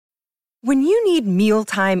When you need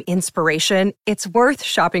mealtime inspiration, it's worth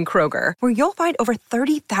shopping Kroger, where you'll find over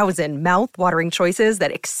 30,000 mouth-watering choices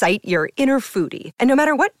that excite your inner foodie. And no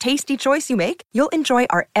matter what tasty choice you make, you'll enjoy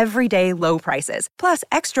our everyday low prices, plus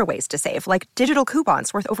extra ways to save, like digital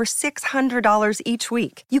coupons worth over $600 each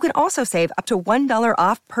week. You can also save up to $1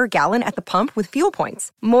 off per gallon at the pump with fuel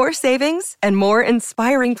points. More savings and more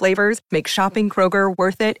inspiring flavors make shopping Kroger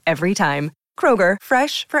worth it every time. Kroger,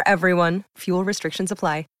 fresh for everyone. Fuel restrictions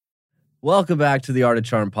apply. Welcome back to the Art of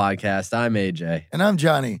Charm podcast. I'm AJ. And I'm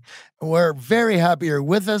Johnny. We're very happy you're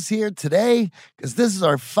with us here today because this is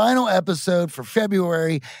our final episode for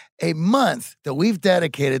February, a month that we've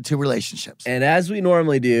dedicated to relationships. And as we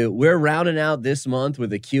normally do, we're rounding out this month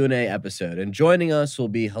with a Q&A episode. And joining us will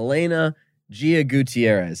be Helena Gia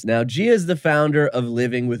Gutierrez. Now, Gia is the founder of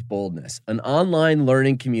Living with Boldness, an online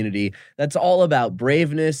learning community that's all about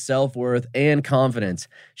braveness, self-worth, and confidence.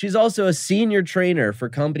 She's also a senior trainer for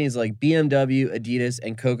companies like BMW, Adidas,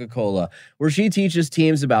 and Coca-Cola, where she teaches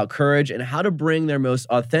teams about courage and how to bring their most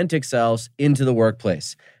authentic selves into the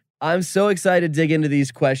workplace. I'm so excited to dig into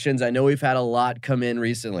these questions. I know we've had a lot come in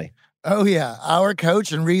recently. Oh, yeah. Our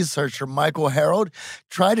coach and researcher, Michael Harold,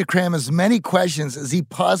 tried to cram as many questions as he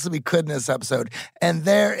possibly could in this episode. And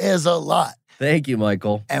there is a lot. Thank you,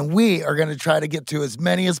 Michael. And we are going to try to get to as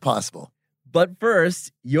many as possible. But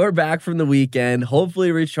first, you're back from the weekend,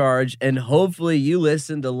 hopefully recharged, and hopefully you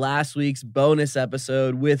listened to last week's bonus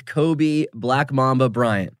episode with Kobe Black Mamba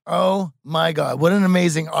Bryant. Oh my God, what an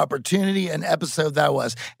amazing opportunity and episode that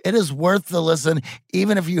was. It is worth the listen,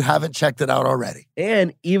 even if you haven't checked it out already.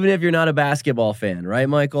 And even if you're not a basketball fan, right,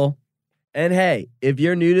 Michael? And hey, if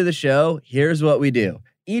you're new to the show, here's what we do.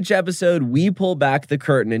 Each episode, we pull back the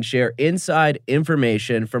curtain and share inside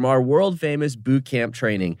information from our world-famous boot camp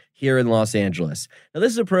training here in Los Angeles. Now,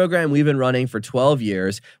 this is a program we've been running for 12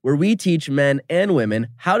 years where we teach men and women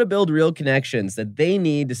how to build real connections that they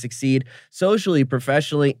need to succeed socially,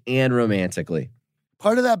 professionally, and romantically.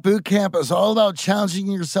 Part of that boot camp is all about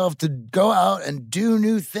challenging yourself to go out and do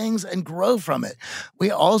new things and grow from it. We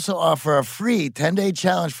also offer a free 10-day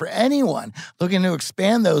challenge for anyone looking to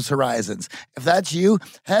expand those horizons. If that's you,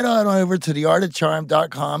 head on over to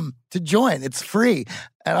theartofcharm.com to join. It's free.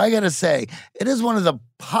 And I got to say, it is one of the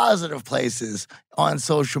positive places on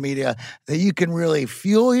social media that you can really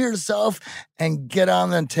fuel yourself and get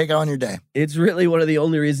on and take on your day. It's really one of the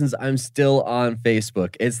only reasons I'm still on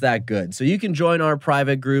Facebook. It's that good. So you can join our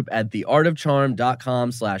private group at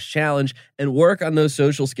theartofcharm.com/challenge and work on those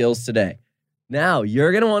social skills today. Now,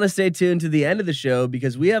 you're going to want to stay tuned to the end of the show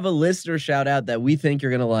because we have a listener shout out that we think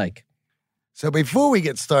you're going to like. So before we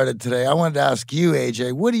get started today, I wanted to ask you,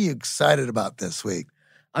 AJ, what are you excited about this week?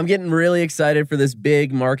 I'm getting really excited for this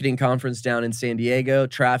big marketing conference down in San Diego,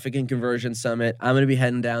 Traffic and Conversion Summit. I'm going to be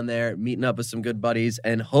heading down there, meeting up with some good buddies,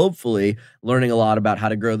 and hopefully learning a lot about how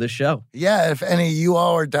to grow this show. Yeah, if any of you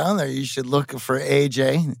all are down there, you should look for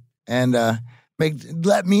AJ and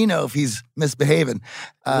let me know if he's misbehaving.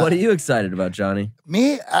 What are you excited about, Johnny?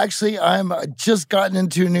 Me? Actually, I'm just gotten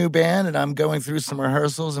into a new band, and I'm going through some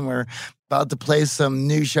rehearsals, and we're about to play some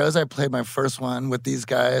new shows. I played my first one with these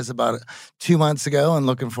guys about 2 months ago and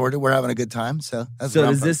looking forward to it. We're having a good time. So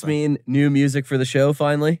does this mean new music for the show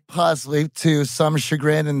finally? Possibly, to some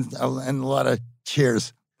chagrin and a lot of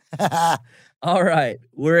cheers. All right.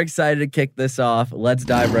 We're excited to kick this off. Let's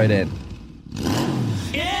dive right in.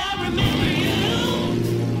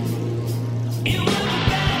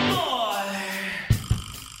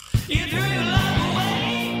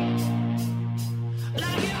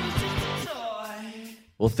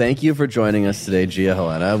 Well, thank you for joining us today, Gia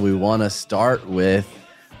Helena. We want to start with,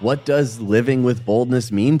 what does living with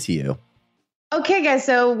boldness mean to you? Okay, guys.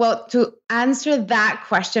 So, to answer that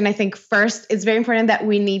question, I think first it's very important that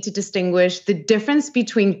we need to distinguish the difference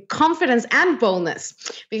between confidence and boldness,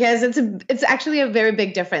 because it's actually a very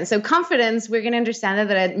big difference. So confidence, we're going to understand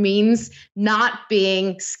that it means not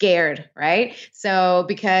being scared, right? So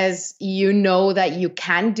because you know that you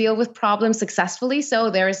can deal with problems successfully, so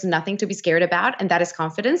there is nothing to be scared about, and that is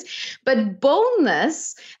confidence. But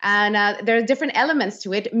boldness, and there are different elements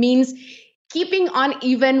to it, means keeping on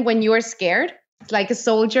even when you're scared. It's like a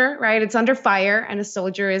soldier, right? It's under fire and a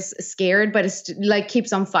soldier is scared, but it's like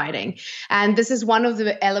keeps on fighting. And this is one of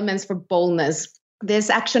the elements for boldness, this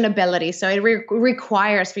actionability. So it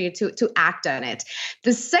requires for you to act on it.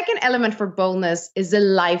 The second element for boldness is a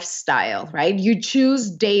lifestyle, right? You choose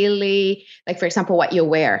daily, like for example, what you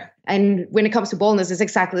wear. And when it comes to boldness, it's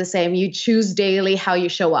exactly the same. You choose daily how you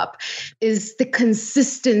show up. Is the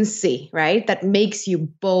consistency, right? That makes you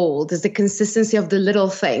bold. Is the consistency of the little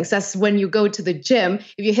things. That's when you go to the gym.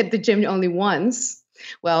 If you hit the gym only once,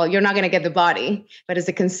 well, you're not going to get the body, but it's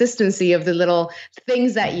the consistency of the little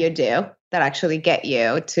things that you do that actually get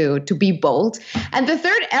you to be bold. And the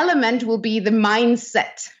third element will be the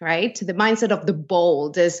mindset, right? The mindset of the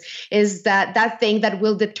bold is that thing that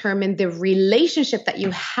will determine the relationship that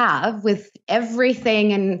you have with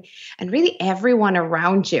everything and really everyone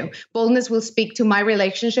around you. Boldness will speak to my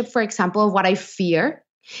relationship, for example, of what I fear.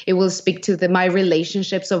 It will speak to my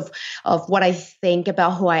relationships of what I think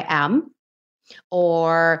about who I am.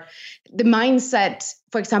 Or the mindset,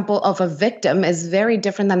 for example, of a victim is very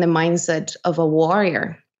different than the mindset of a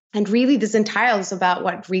warrior. And really, this entails about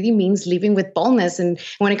what really means living with boldness. And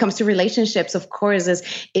when it comes to relationships, of course,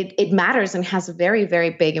 it matters and has a very,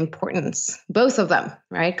 very big importance. Both of them,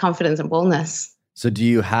 right? Confidence and boldness. So do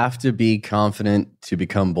you have to be confident to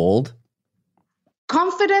become bold?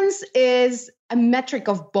 Confidence is a metric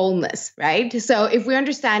of boldness, right? So if we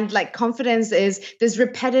understand like confidence is this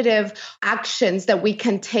repetitive actions that we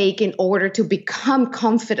can take in order to become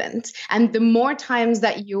confident. And the more times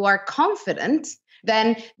that you are confident,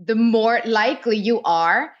 then the more likely you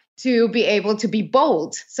are to be able to be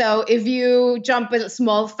bold. So if you jump a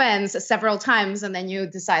small fence several times and then you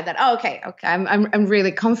decide that, oh, okay, I'm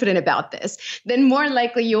really confident about this, then more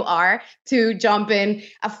likely you are to jump in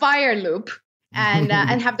a fire loop and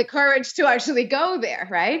have the courage to actually go there,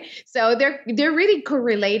 right? So they're really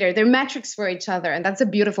correlated. They're metrics for each other, and that's a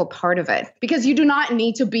beautiful part of it. Because you do not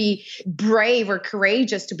need to be brave or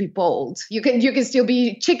courageous to be bold. You can still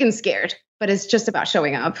be chicken scared, but it's just about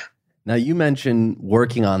showing up. Now, you mentioned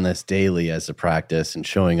working on this daily as a practice and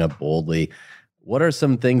showing up boldly. What are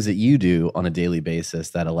some things that you do on a daily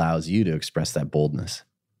basis that allows you to express that boldness?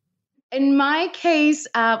 In my case,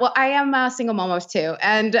 well, I am a single mom of two.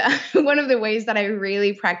 And one of the ways that I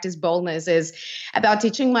really practice boldness is about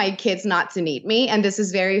teaching my kids not to need me. And this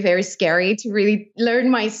is very, very scary to really learn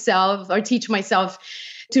myself or teach myself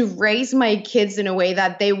to raise my kids in a way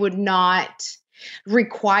that they would not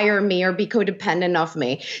require me or be codependent of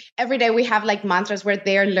me. Every day we have like mantras where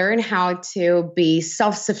they learn how to be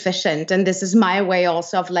self-sufficient. And this is my way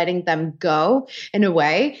also of letting them go in a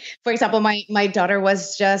way. For example, my daughter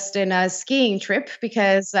was just in a skiing trip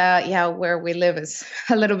because, where we live is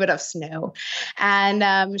a little bit of snow.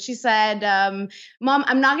 And she said, Mom,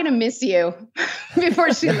 I'm not going to miss you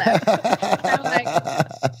before she left. I'm like,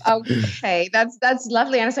 okay, that's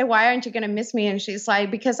lovely. And I said, why aren't you going to miss me? And she's like,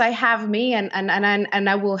 because I have me and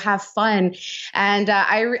I will have fun.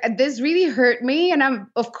 And this really hurt me. And I'm,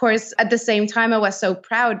 of course, at the same time, I was so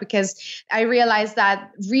proud because I realized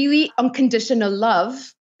that really unconditional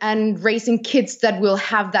love and raising kids that will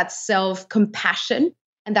have that self-compassion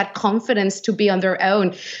and that confidence to be on their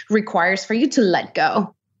own requires for you to let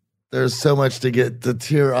go. There's so much to get to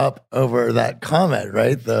tear up over that comment,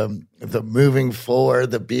 right? The moving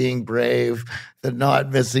forward, the being brave, the not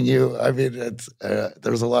missing you. I mean, it's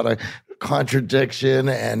there's a lot of contradiction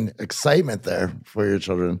and excitement there for your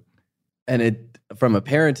children. And it, from a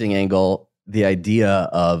parenting angle, the idea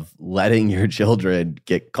of letting your children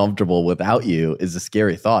get comfortable without you is a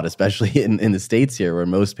scary thought, especially in the States here where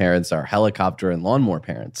most parents are helicopter and lawnmower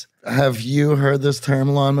parents. Have you heard this term,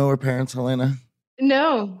 lawnmower parents, Helena?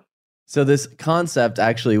 No. So this concept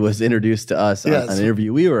actually was introduced to us on an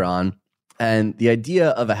interview we were on. And the idea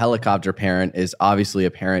of a helicopter parent is obviously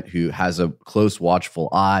a parent who has a close, watchful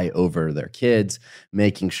eye over their kids,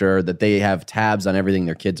 making sure that they have tabs on everything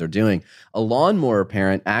their kids are doing. A lawnmower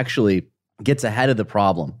parent actually gets ahead of the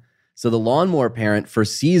problem. So the lawnmower parent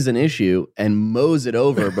foresees an issue and mows it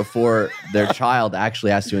over before their child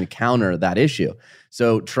actually has to encounter that issue.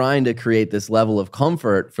 So trying to create this level of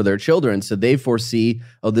comfort for their children so they foresee,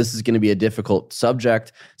 oh, this is going to be a difficult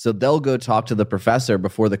subject. So they'll go talk to the professor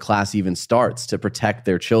before the class even starts to protect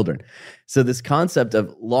their children. So this concept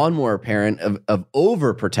of lawnmower parent, of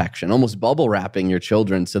overprotection, almost bubble wrapping your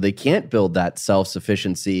children so they can't build that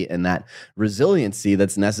self-sufficiency and that resiliency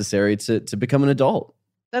that's necessary to become an adult.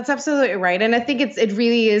 That's absolutely right. And I think it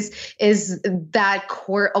really is that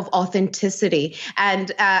core of authenticity.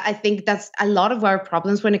 And I think that's a lot of our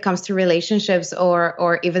problems when it comes to relationships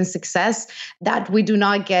or even success, that we do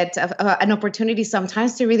not get an opportunity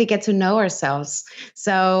sometimes to really get to know ourselves.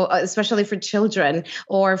 So especially for children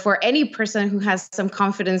or for any person who has some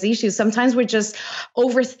confidence issues, sometimes we're just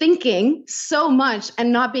overthinking so much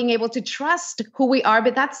and not being able to trust who we are.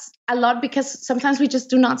 But that's a lot because sometimes we just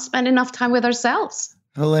do not spend enough time with ourselves.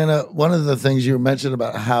 Helena, one of the things you mentioned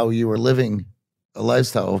about how you were living a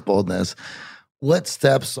lifestyle of boldness, what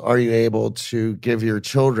steps are you able to give your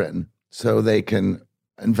children so they can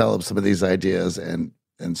envelop some of these ideas and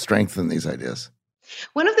strengthen these ideas?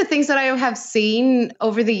 One of the things that I have seen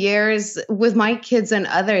over the years with my kids and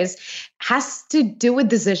others has to do with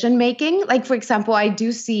decision making. Like, for example, I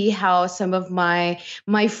do see how some of my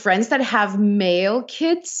friends that have male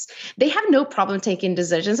kids, they have no problem taking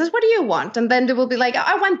decisions. Says, what do you want? And then they will be like,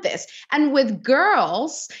 I want this. And with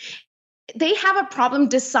girls, they have a problem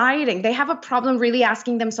deciding. They have a problem really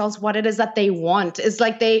asking themselves what it is that they want. It's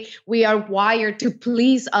like we are wired to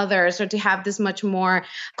please others or to have this much more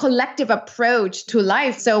collective approach to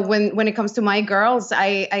life. So when it comes to my girls,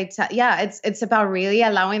 it's about really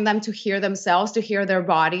allowing them to hear themselves, to hear their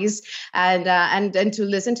bodies, and to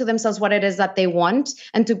listen to themselves what it is that they want,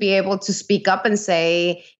 and to be able to speak up and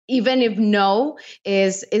say, even if no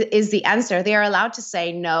is the answer, they are allowed to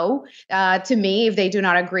say no to me if they do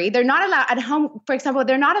not agree. They're not allowed at home, for example,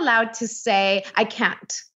 they're not allowed to say, I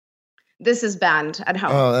can't. This is banned at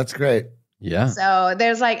home. Oh, that's great. Yeah. So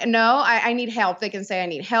there's like, no, I need help. They can say I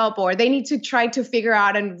need help, or they need to try to figure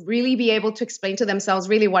out and really be able to explain to themselves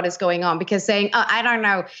really what is going on, because saying, I don't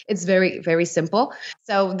know, it's very, very simple.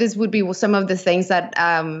 So this would be some of the things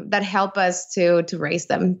that help us to raise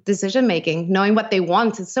them. Decision making, knowing what they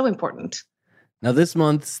want is so important. Now, this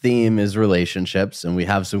month's theme is relationships, and we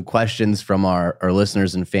have some questions from our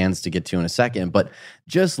listeners and fans to get to in a second. But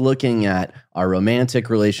just looking at our romantic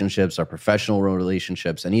relationships, our professional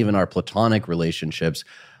relationships, and even our platonic relationships,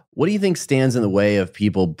 what do you think stands in the way of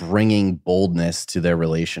people bringing boldness to their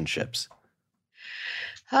relationships?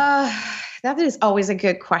 That is always a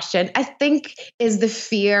good question. I think is the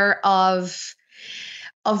fear of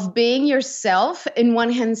being yourself in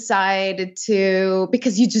one hand side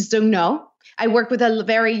because you just don't know. I work with a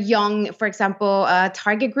very young, for example,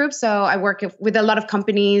 target group. So I work with a lot of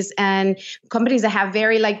companies and companies that have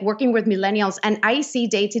very working with millennials. And I see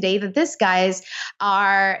day to day that these guys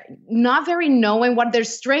are not very knowing what their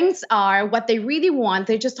strengths are, what they really want.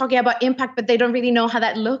 They're just talking about impact, but they don't really know how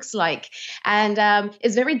that looks like. And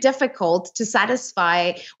it's very difficult to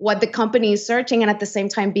satisfy what the company is searching and at the same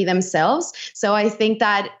time be themselves. So I think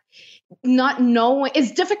that not knowing,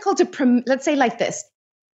 it's difficult to, let's say like this.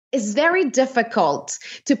 It's very difficult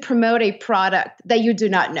to promote a product that you do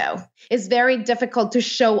not know. It's very difficult to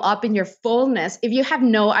show up in your fullness. If you have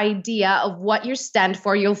no idea of what you stand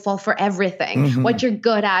for, you'll fall for everything, what you're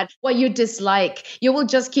good at, what you dislike. You will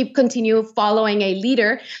just continue following a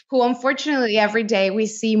leader who, unfortunately, every day we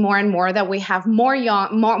see more and more that we have more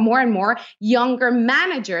and more younger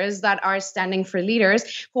managers that are standing for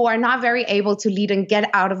leaders who are not very able to lead and get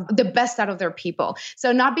out of the best out of their people.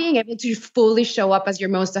 So not being able to fully show up as your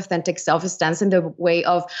most authentic self stands in the way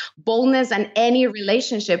of boldness and any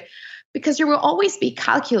relationship, because you will always be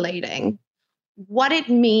calculating what it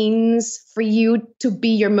means for you to be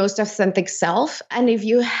your most authentic self. And if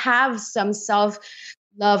you have some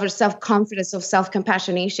self-love or self-confidence or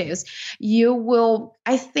self-compassion issues, you will,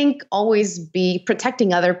 I think, always be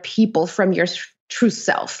protecting other people from your true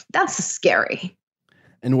self. That's scary.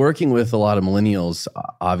 And working with a lot of millennials,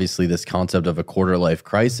 obviously this concept of a quarter life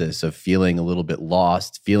crisis, of feeling a little bit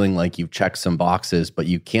lost, feeling like you've checked some boxes, but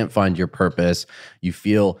you can't find your purpose. You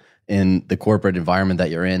feel in the corporate environment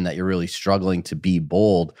that you're in that you're really struggling to be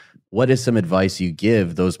bold. What is some advice you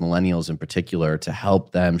give those millennials in particular to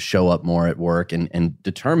help them show up more at work and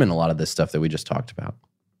determine a lot of this stuff that we just talked about?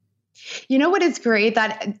 You know what is great?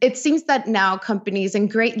 That it seems that now companies and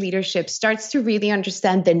great leadership starts to really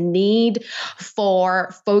understand the need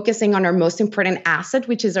for focusing on our most important asset,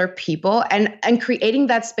 which is our people, and creating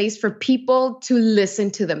that space for people to listen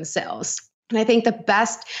to themselves. And I think the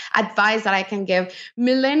best advice that I can give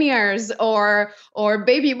millennials or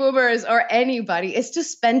baby boomers or anybody is to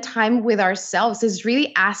spend time with ourselves, is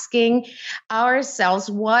really asking ourselves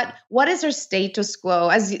what is our status quo,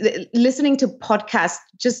 as listening to podcasts,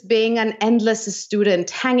 just being an endless student,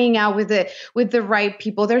 hanging out with the right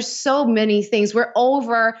people. There's so many things. We're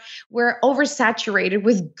oversaturated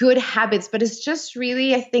with good habits, but it's just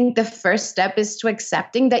really, I think the first step is to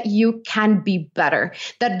accepting that you can be better,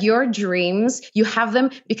 that your dreams, you have them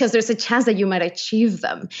because there's a chance that you might achieve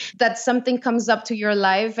them, that something comes up to your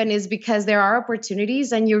life and is because there are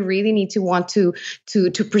opportunities and you really need to want to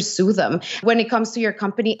pursue them. When it comes to your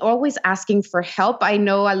company, always asking for help. I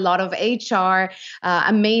know a lot of HR,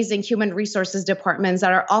 amazing human resources departments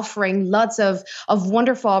that are offering lots of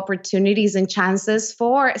wonderful opportunities and chances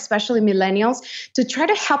for especially millennials to try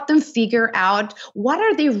to help them figure out what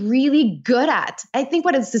are they really good at. I think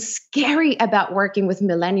what is scary about working with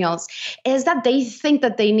millennials is that they think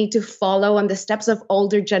that they need to follow on the steps of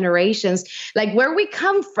older generations, like where we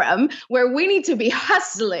come from, where we need to be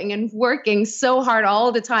hustling and working so hard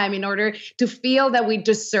all the time in order to feel that we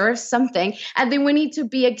deserve something. And then we need to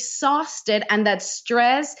be exhausted, and that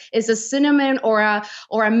stress is a synonym or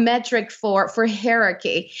a metric for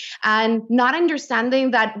hierarchy, and not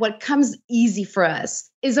understanding that what comes easy for us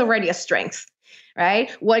is already a strength.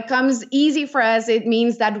 Right? What comes easy for us, it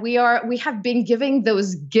means that we have been giving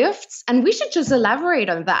those gifts, and we should just elaborate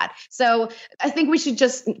on that. So I think we should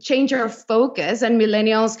just change our focus, and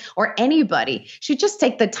millennials or anybody should just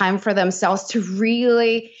take the time for themselves to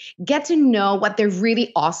really get to know what they're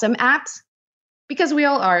really awesome at. Because we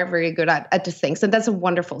all are very good at the things. And that's a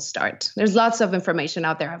wonderful start. There's lots of information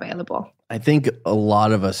out there available. I think a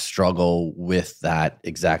lot of us struggle with that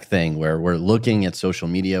exact thing where we're looking at social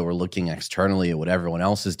media, we're looking externally at what everyone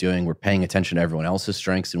else is doing, we're paying attention to everyone else's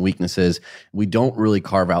strengths and weaknesses. We don't really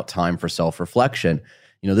carve out time for self-reflection.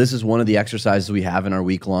 You know, this is one of the exercises we have in our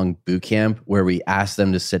week-long boot camp where we ask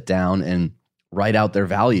them to sit down and write out their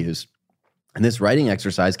values. And this writing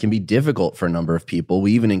exercise can be difficult for a number of people.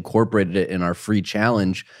 We even incorporated it in our free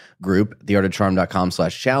challenge group,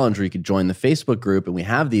 theartofcharm.com/challenge, where you could join the Facebook group. And we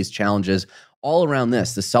have these challenges all around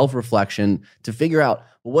this, the self-reflection to figure out,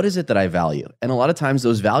 well, what is it that I value? And a lot of times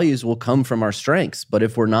those values will come from our strengths. But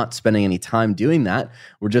if we're not spending any time doing that,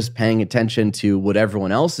 we're just paying attention to what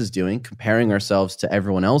everyone else is doing, comparing ourselves to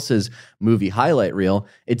everyone else's movie highlight reel,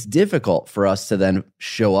 it's difficult for us to then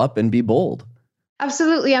show up and be bold.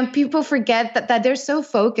 Absolutely. And people forget that they're so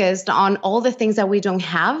focused on all the things that we don't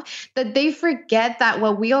have, that they forget that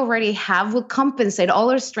what we already have will compensate.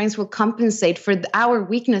 All our strengths will compensate for our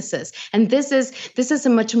weaknesses. And this is a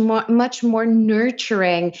much more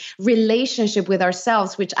nurturing relationship with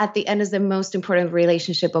ourselves, which at the end is the most important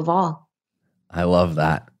relationship of all. I love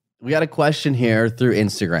that. We got a question here through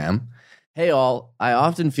Instagram. Hey all, I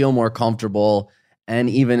often feel more comfortable and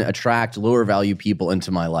even attract lower value people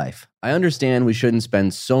into my life. I understand we shouldn't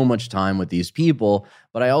spend so much time with these people,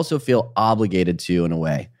 but I also feel obligated to in a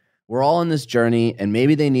way. We're all on this journey, and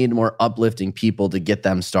maybe they need more uplifting people to get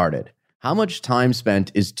them started. How much time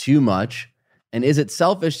spent is too much? And is it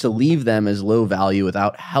selfish to leave them as low value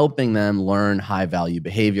without helping them learn high value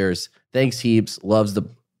behaviors? Thanks heaps. Love the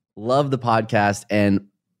podcast and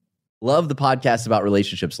love the podcast about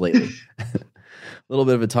relationships lately. A little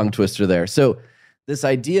bit of a tongue twister there. So this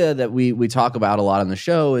idea that we talk about a lot on the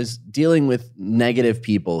show is dealing with negative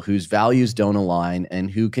people whose values don't align and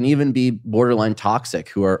who can even be borderline toxic,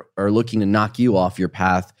 who are looking to knock you off your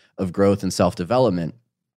path of growth and self-development.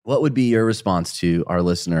 What would be your response to our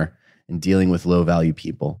listener in dealing with low-value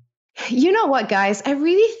people? You know what, guys? I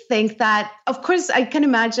really think that, of course, I can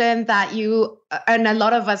imagine that you and a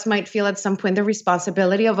lot of us might feel at some point the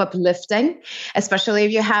responsibility of uplifting, especially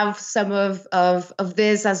if you have some of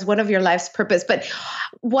this as one of your life's purpose. But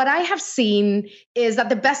what I have seen is that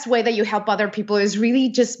the best way that you help other people is really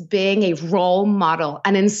just being a role model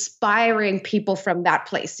and inspiring people from that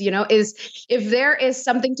place. You know, is if there is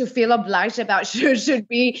something to feel obliged about, should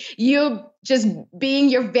be you just being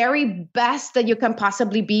your very best that you can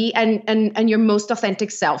possibly be and your most authentic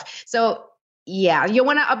self. So yeah, you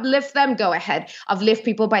want to uplift them? Go ahead. Uplift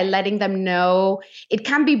people by letting them know it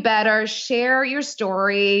can be better. Share your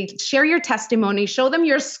story, share your testimony, show them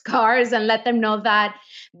your scars, and let them know that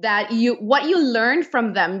what you learned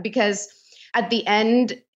from them. Because at the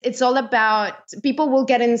end, it's all about people will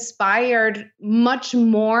get inspired much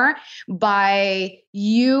more by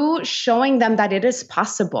you showing them that it is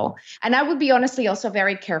possible. And I would be honestly also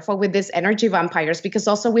very careful with these energy vampires, because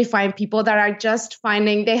also we find people that are just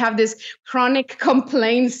finding they have this chronic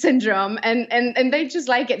complaint syndrome and they just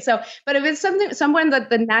like it. So, but if it's someone that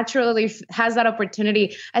naturally has that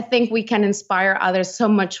opportunity, I think we can inspire others so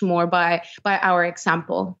much more by our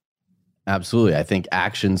example. Absolutely. I think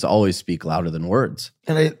actions always speak louder than words.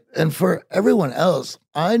 And for everyone else,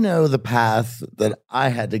 I know the path that I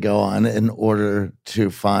had to go on in order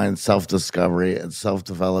to find self-discovery and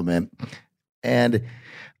self-development. And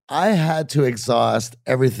I had to exhaust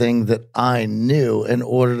everything that I knew in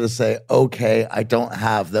order to say, okay, I don't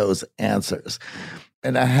have those answers.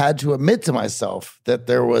 And I had to admit to myself that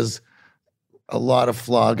there was a lot of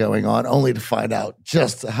flaw going on, only to find out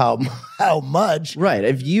just how much. Right.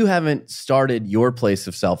 If you haven't started your place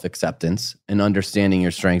of self-acceptance and understanding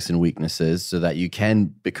your strengths and weaknesses so that you can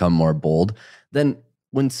become more bold, then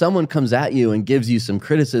when someone comes at you and gives you some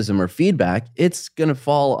criticism or feedback, it's going to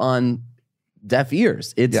fall on deaf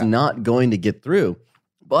ears. It's not going to get through.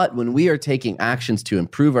 But when we are taking actions to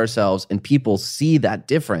improve ourselves and people see that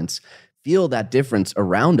difference, feel that difference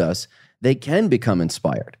around us, they can become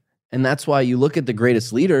inspired. And that's why you look at the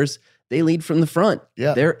greatest leaders, they lead from the front.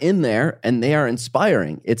 Yeah. They're in there and they are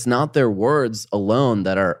inspiring. It's not their words alone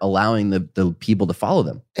that are allowing the people to follow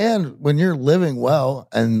them. And when you're living well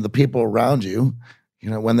and the people around you,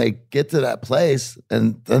 when they get to that place,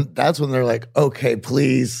 and then that's when they're like, okay,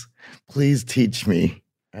 please teach me.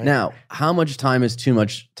 Right? Now, how much time is too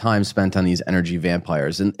much time spent on these energy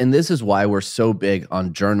vampires? And this is why we're so big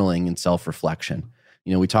on journaling and self-reflection.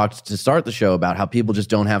 We talked to start the show about how people just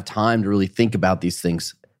don't have time to really think about these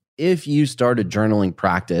things. If you start a journaling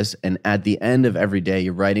practice and at the end of every day,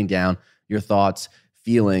 you're writing down your thoughts,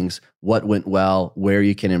 feelings, what went well, where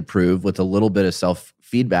you can improve with a little bit of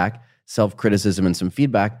self-feedback, self-criticism and some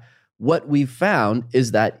feedback, what we've found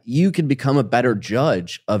is that you can become a better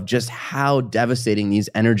judge of just how devastating these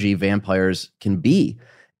energy vampires can be.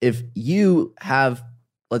 If you have,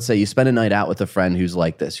 let's say you spend a night out with a friend who's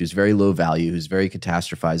like this, who's very low value, who's very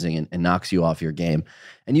catastrophizing and knocks you off your game,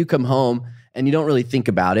 and you come home and you don't really think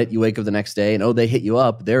about it. You wake up the next day and, they hit you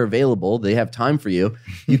up. They're available. They have time for you.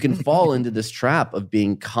 You can fall into this trap of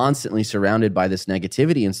being constantly surrounded by this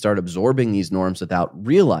negativity and start absorbing these norms without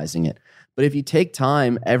realizing it. But if you take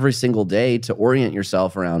time every single day to orient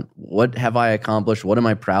yourself around what have I accomplished, what am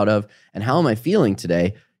I proud of, and how am I feeling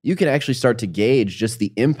today, you can actually start to gauge just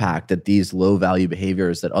the impact that these low-value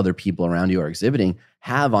behaviors that other people around you are exhibiting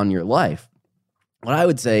have on your life. What I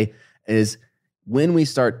would say is when we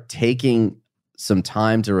start taking some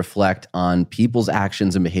time to reflect on people's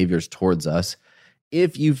actions and behaviors towards us,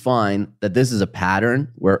 if you find that this is a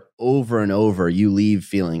pattern where over and over you leave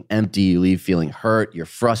feeling empty, you leave feeling hurt, you're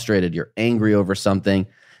frustrated, you're angry over something,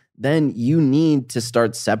 then you need to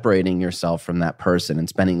start separating yourself from that person and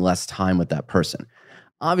spending less time with that person.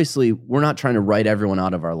 Obviously, we're not trying to write everyone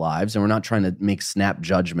out of our lives, and we're not trying to make snap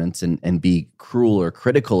judgments and be cruel or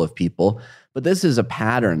critical of people, but this is a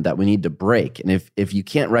pattern that we need to break. And if you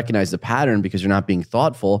can't recognize the pattern because you're not being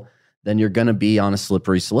thoughtful, then you're going to be on a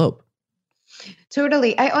slippery slope.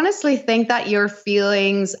 Totally. I honestly think that your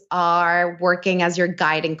feelings are working as your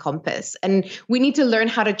guiding compass. And we need to learn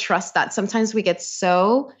how to trust that. Sometimes we get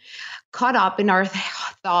so caught up in our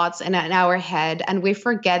thoughts and in our head, and we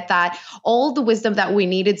forget that all the wisdom that we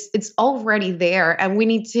need, it's already there, and we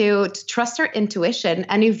need to trust our intuition.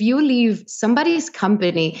 And if you leave somebody's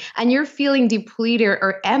company and you're feeling depleted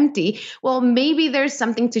or empty, well, maybe there's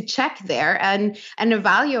something to check there and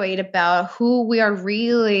evaluate about who we are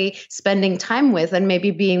really spending time with, and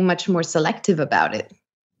maybe being much more selective about it.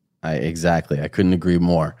 Exactly. I couldn't agree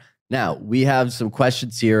more. Now, we have some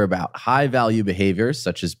questions here about high-value behaviors,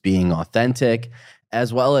 such as being authentic,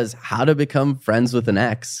 as well as how to become friends with an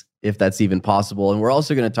ex, if that's even possible. And we're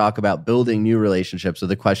also going to talk about building new relationships with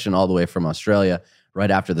a question all the way from Australia right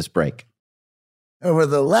after this break. Over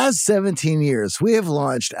the last 17 years, we have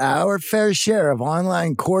launched our fair share of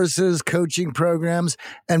online courses, coaching programs,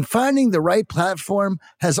 and finding the right platform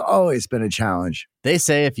has always been a challenge. They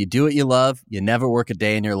say if you do what you love, you never work a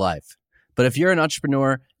day in your life. But if you're an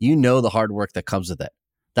entrepreneur, you know the hard work that comes with it.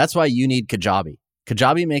 That's why you need Kajabi.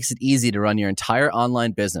 Kajabi makes it easy to run your entire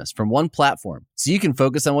online business from one platform so you can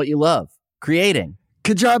focus on what you love, creating.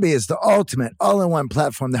 Kajabi is the ultimate all-in-one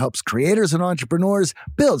platform that helps creators and entrepreneurs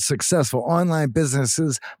build successful online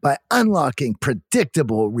businesses by unlocking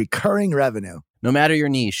predictable recurring revenue. No matter your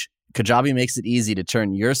niche, Kajabi makes it easy to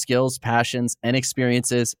turn your skills, passions, and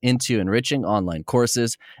experiences into enriching online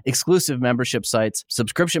courses, exclusive membership sites,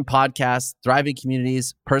 subscription podcasts, thriving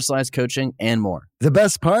communities, personalized coaching, and more. The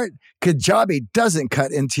best part? Kajabi doesn't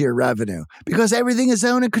cut into your revenue because everything is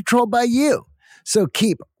owned and controlled by you. So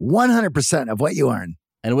keep 100% of what you earn.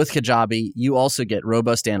 And with Kajabi, you also get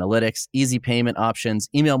robust analytics, easy payment options,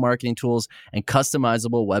 email marketing tools, and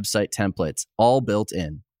customizable website templates, all built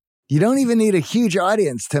in. You don't even need a huge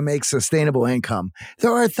audience to make sustainable income.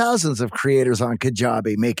 There are thousands of creators on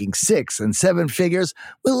Kajabi making 6 and 7 figures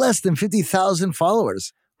with less than 50,000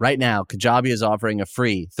 followers. Right now, Kajabi is offering a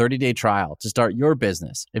free 30-day trial to start your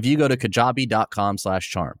business if you go to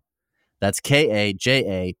kajabi.com/charm. That's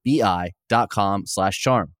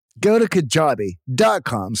KAJABI.com/charm. Go to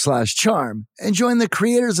kajabi.com/charm and join the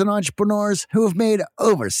creators and entrepreneurs who have made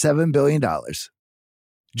over $7 billion.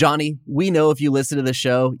 Johnny, we know if you listen to the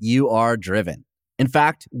show, you are driven. In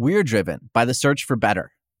fact, we're driven by the search for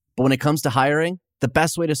better. But when it comes to hiring, the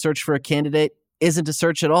best way to search for a candidate isn't to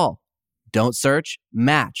search at all. Don't search,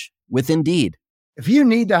 match with Indeed. If you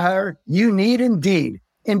need to hire, you need Indeed.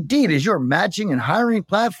 Indeed is your matching and hiring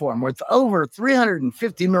platform with over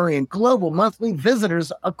 350 million global monthly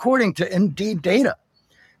visitors, according to Indeed data,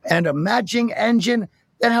 and a matching engine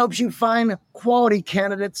that helps you find quality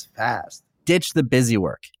candidates fast. Ditch the busy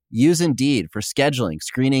work. Use Indeed for scheduling,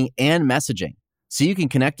 screening, and messaging so you can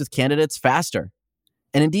connect with candidates faster.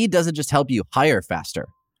 And Indeed doesn't just help you hire faster.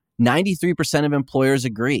 93% of employers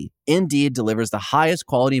agree Indeed delivers the highest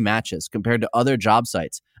quality matches compared to other job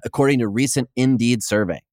sites, according to a recent Indeed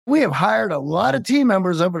survey. We have hired a lot of team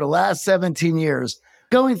members over the last 17 years.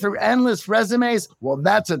 Going through endless resumes, well,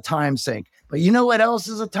 that's a time sink. But you know what else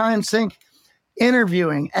is a time sink?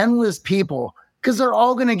 Interviewing endless people, because they're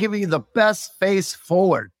all going to give you the best face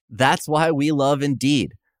forward. That's why we love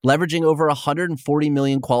Indeed, leveraging over 140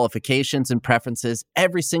 million qualifications and preferences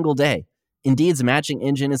every single day. Indeed's matching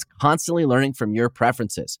engine is constantly learning from your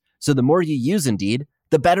preferences. So the more you use Indeed,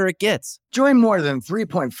 the better it gets. Join more than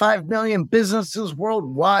 3.5 million businesses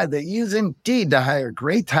worldwide that use Indeed to hire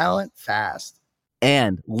great talent fast.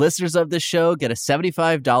 And listeners of this show get a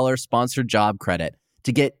 $75 sponsored job credit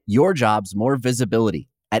to get your jobs more visibility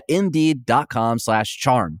at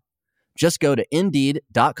Indeed.com/charm. Just go to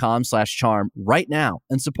Indeed.com/charm right now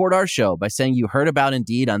and support our show by saying you heard about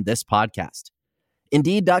Indeed on this podcast.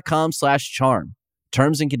 Indeed.com/charm.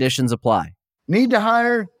 Terms and conditions apply. Need to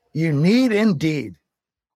hire? You need Indeed.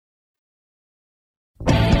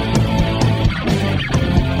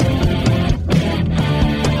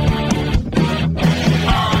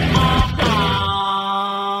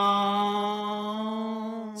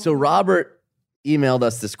 So Robert emailed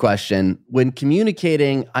us this question. When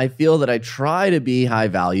communicating, I feel that I try to be high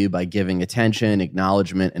value by giving attention,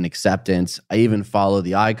 acknowledgement, and acceptance. I even follow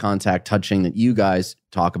the eye contact touching that you guys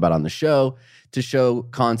talk about on the show to show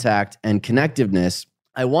contact and connectiveness.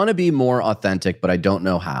 I want to be more authentic, but I don't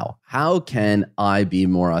know how. How can I be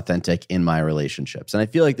more authentic in my relationships? And I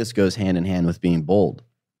feel like this goes hand in hand with being bold.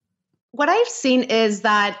 What I've seen is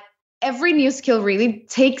that every new skill really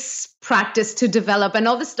takes practice to develop, and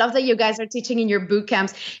all the stuff that you guys are teaching in your boot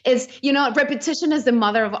camps is, repetition is the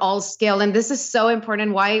mother of all skill. And this is so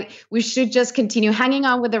important, why we should just continue hanging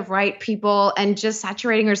on with the right people and just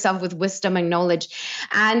saturating yourself with wisdom and knowledge.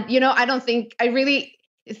 And, I really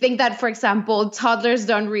think that, for example, toddlers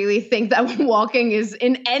don't really think that walking is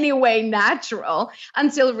in any way natural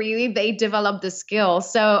until really they develop the skill.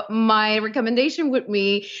 So my recommendation would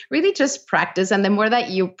be really just practice. And the more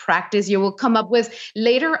that you practice, you will come up with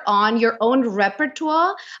later on your own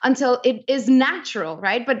repertoire until it is natural,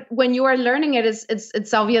 right? But when you are learning it,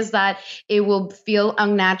 it's obvious that it will feel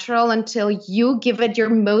unnatural until you give it your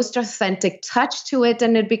most authentic touch to it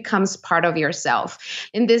and it becomes part of yourself.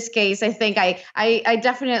 In this case, I think I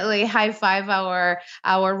definitely high five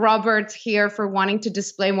our Robert here for wanting to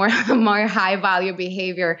display more high value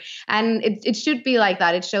behavior, and it should be like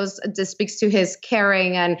that. It speaks to his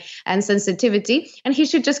caring and sensitivity, and he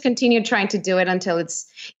should just continue trying to do it until it's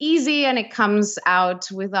easy and it comes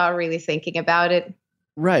out without really thinking about it.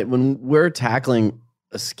 Right. When we're tackling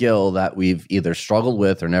a skill that we've either struggled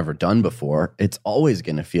with or never done before, it's always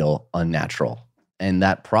going to feel unnatural, and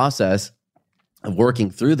that process of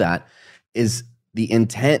working through that is the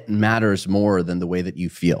intent matters more than the way that you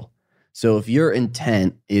feel. So if your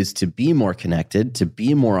intent is to be more connected, to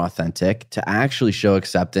be more authentic, to actually show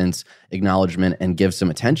acceptance, acknowledgement, and give some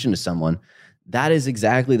attention to someone, that is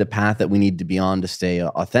exactly the path that we need to be on to stay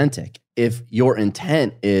authentic. If your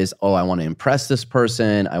intent is, I want to impress this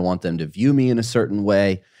person, I want them to view me in a certain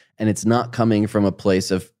way, and it's not coming from a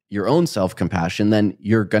place of your own self-compassion, then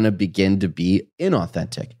you're going to begin to be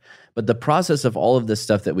inauthentic. But the process of all of this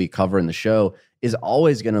stuff that we cover in the show is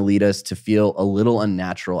always going to lead us to feel a little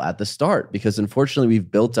unnatural at the start, because unfortunately we've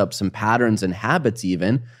built up some patterns and habits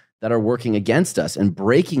even that are working against us, and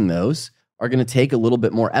breaking those are going to take a little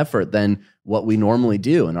bit more effort than what we normally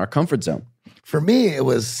do in our comfort zone. For me, it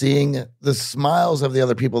was seeing the smiles of the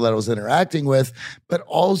other people that I was interacting with, but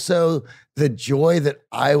also the joy that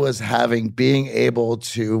I was having being able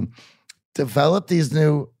to develop these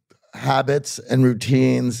new habits and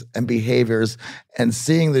routines and behaviors, and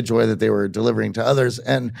seeing the joy that they were delivering to others.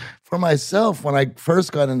 And for myself, when I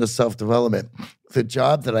first got into self-development, the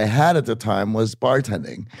job that I had at the time was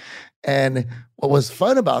bartending. And what was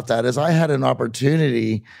fun about that is I had an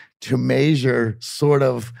opportunity to measure sort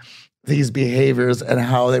of these behaviors and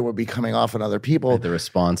how they were becoming off on other people. The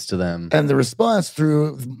response to them. And the response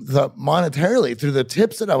through monetarily, through the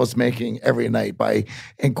tips that I was making every night by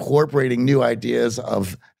incorporating new ideas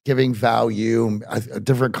of giving value, a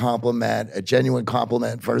different compliment, a genuine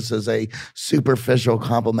compliment versus a superficial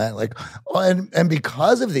compliment. And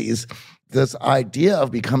because of this idea of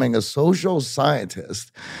becoming a social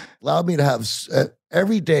scientist allowed me to have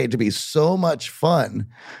every day to be so much fun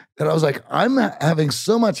that I was like, I'm having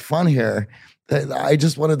so much fun here that I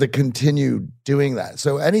just wanted to continue doing that.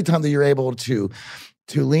 So anytime that you're able to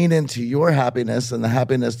to lean into your happiness and the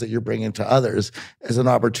happiness that you're bringing to others as an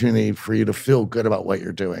opportunity for you to feel good about what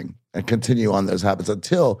you're doing and continue on those habits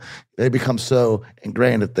until they become so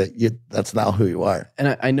ingrained that that's now who you are.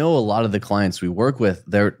 And I know a lot of the clients we work with,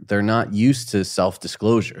 they're not used to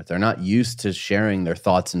self-disclosure. They're not used to sharing their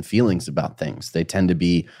thoughts and feelings about things. They tend to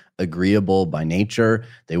be agreeable by nature.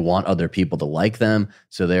 They want other people to like them,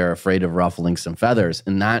 so they're afraid of ruffling some feathers.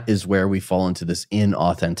 And that is where we fall into this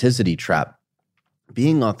inauthenticity trap.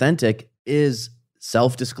 Being authentic is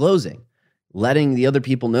self-disclosing, letting the other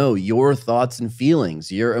people know your thoughts and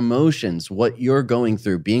feelings, your emotions, what you're going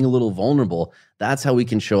through, being a little vulnerable. That's how we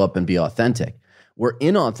can show up and be authentic. We're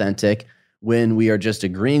inauthentic when we are just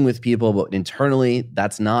agreeing with people, but internally,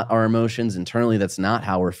 that's not our emotions. Internally, that's not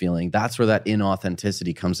how we're feeling. That's where that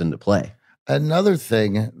inauthenticity comes into play. Another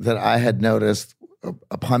thing that I had noticed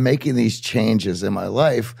upon making these changes in my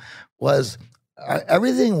life was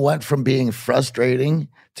everything went from being frustrating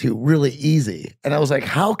to really easy. And I was like,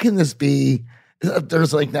 how can this be?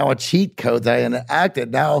 There's like now a cheat code that I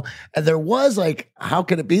enacted now. And there was like, how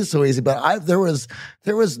can it be so easy? But there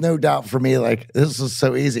was no doubt for me, like, this is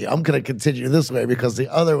so easy. I'm going to continue this way because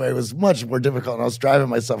the other way was much more difficult. And I was driving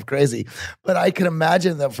myself crazy. But I can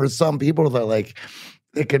imagine that for some people, they're like,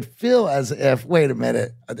 it could feel as if, wait a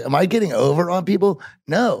minute, am I getting over on people?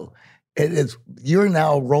 No. It is, you're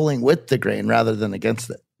now rolling with the grain rather than against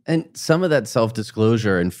it. And some of that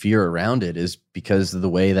self-disclosure and fear around it is because of the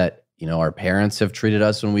way that, our parents have treated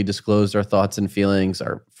us when we disclosed our thoughts and feelings.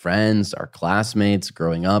 Our friends, our classmates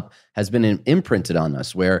growing up has been imprinted on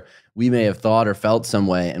us, where we may have thought or felt some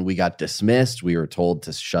way and we got dismissed. We were told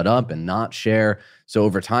to shut up and not share. So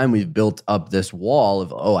over time, we've built up this wall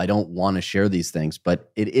of, I don't want to share these things.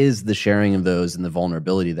 But it is the sharing of those and the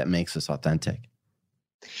vulnerability that makes us authentic.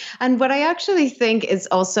 And what I actually think is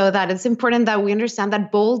also that it's important that we understand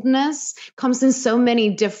that boldness comes in so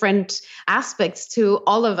many different aspects to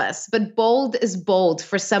all of us. But bold is bold.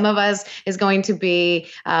 For some of us, is going to be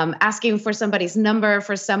asking for somebody's number.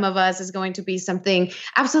 For some of us, is going to be something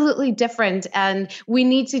absolutely different. And we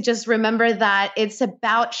need to just remember that it's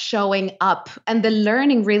about showing up. And the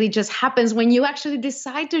learning really just happens when you actually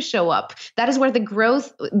decide to show up. That is where the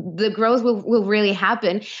growth will really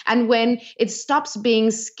happen. And when it stops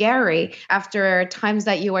being scary after times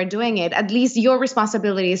that you are doing it, at least your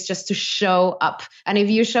responsibility is just to show up. And if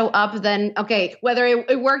you show up, then okay, whether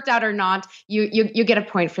it worked out or not, you get a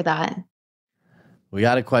point for that. We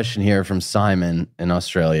got a question here from Simon in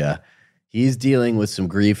Australia. He's dealing with some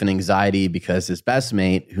grief and anxiety because his best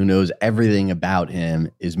mate, who knows everything about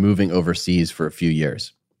him, is moving overseas for a few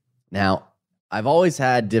years. Now, I've always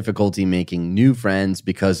had difficulty making new friends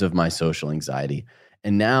because of my social anxiety.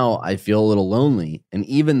 And now I feel a little lonely. And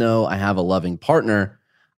even though I have a loving partner,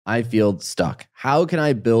 I feel stuck. How can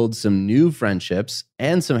I build some new friendships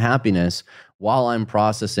and some happiness while I'm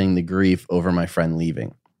processing the grief over my friend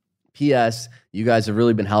leaving? P.S. You guys have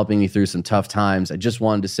really been helping me through some tough times. I just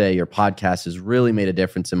wanted to say your podcast has really made a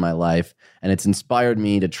difference in my life, and it's inspired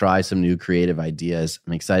me to try some new creative ideas.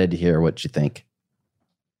 I'm excited to hear what you think.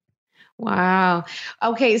 Wow.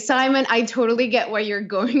 Okay, Simon, I totally get what you're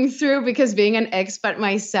going through, because being an expat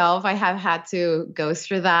myself, I have had to go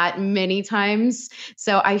through that many times.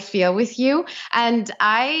 So I feel with you. And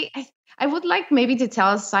I would like maybe to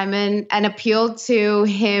tell Simon and appeal to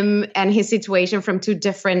him and his situation from two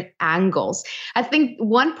different angles. I think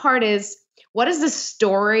one part is, what is the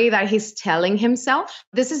story that he's telling himself?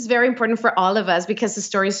 This is very important for all of us, because the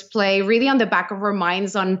stories play really on the back of our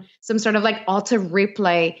minds on some sort of like auto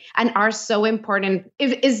replay and are so important.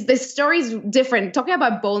 Is the story's different, talking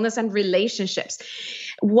about boldness and relationships,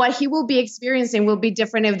 what he will be experiencing will be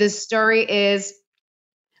different if this story is,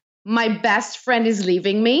 my best friend is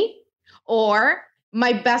leaving me, or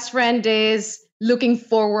my best friend is looking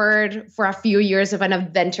forward for a few years of an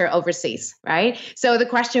adventure overseas, right? So the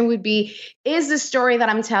question would be, is the story that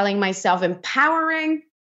I'm telling myself empowering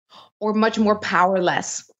or much more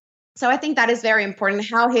powerless? So I think that is very important,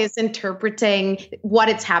 how he's interpreting what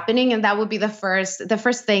is happening. And that would be the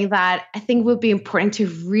first thing that I think would be important to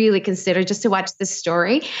really consider, just to watch this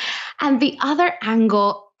story. And the other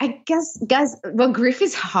angle, I guess, guys, well, grief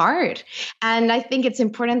is hard. And I think it's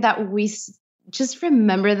important that we just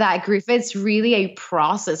remember that grief is really a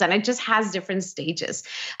process, and it just has different stages.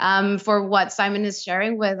 For what Simon is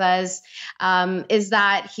sharing with us, is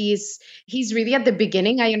that he's really at the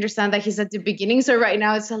beginning. I understand that he's at the beginning. So right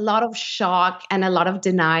now it's a lot of shock and a lot of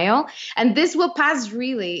denial. And this will pass,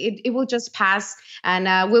 really. It will just pass,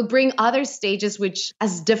 and will bring other stages, which,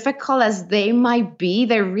 as difficult as they might be,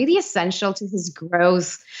 they're really essential to his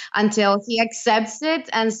growth until he accepts it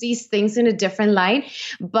and sees things in a different light.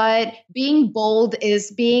 But being bold bold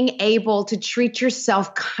is being able to treat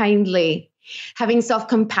yourself kindly, having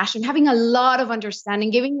self-compassion, having a lot of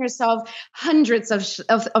understanding, giving yourself hundreds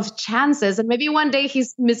of chances. And maybe one day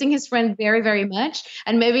he's missing his friend very, very much.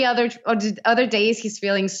 And maybe other days he's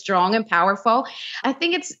feeling strong and powerful. I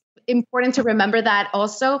think it's important to remember that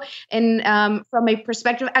also. And from a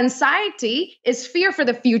perspective, anxiety is fear for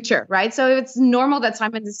the future, right? So it's normal that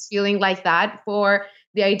Simon is feeling like that for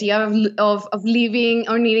the idea of leaving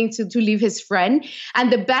or needing to leave his friend.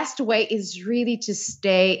 And the best way is really to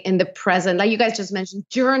stay in the present. Like you guys just mentioned,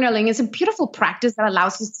 journaling is a beautiful practice that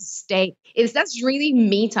allows us to stay. That's really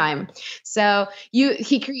me time. So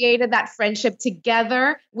he created that friendship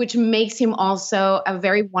together, which makes him also a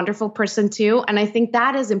very wonderful person too. And I think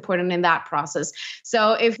that is important in that process.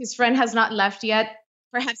 So if his friend has not left yet,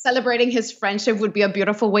 perhaps celebrating his friendship would be a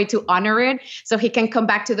beautiful way to honor it so he can come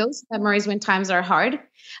back to those memories when times are hard.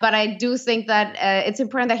 But I do think that it's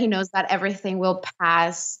important that he knows that everything will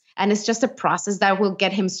pass and it's just a process that will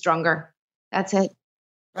get him stronger. That's it.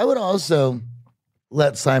 I would also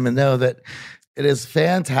let Simon know that it is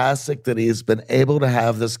fantastic that he's been able to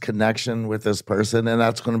have this connection with this person, and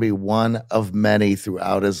that's going to be one of many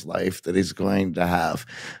throughout his life that he's going to have.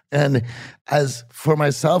 And as for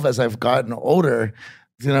myself, as I've gotten older,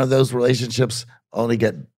 those relationships only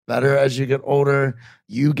get better as you get older.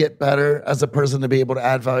 You get better as a person to be able to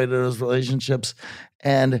add value to those relationships.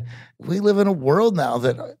 And we live in a world now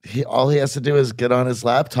that all he has to do is get on his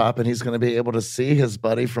laptop and he's going to be able to see his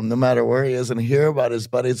buddy from no matter where he is and hear about his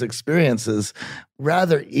buddy's experiences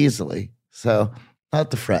rather easily. So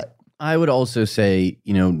not to fret. I would also say,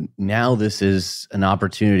 now this is an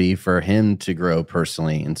opportunity for him to grow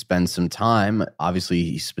personally and spend some time. Obviously,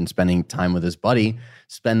 he's been spending time with his buddy.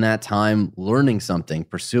 Spend that time learning something,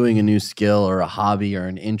 pursuing a new skill or a hobby or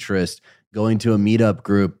an interest, going to a meetup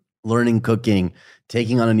group, learning cooking,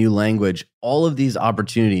 taking on a new language. All of these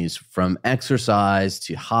opportunities, from exercise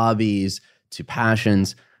to hobbies to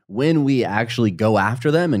passions, when we actually go after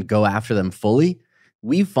them and go after them fully,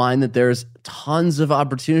 we find that there's tons of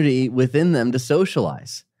opportunity within them to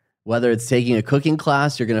socialize. Whether it's taking a cooking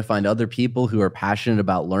class, you're going to find other people who are passionate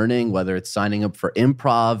about learning, whether it's signing up for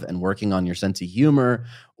improv and working on your sense of humor,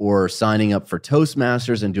 or signing up for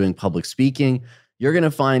Toastmasters and doing public speaking. You're going to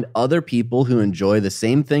find other people who enjoy the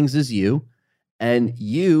same things as you, and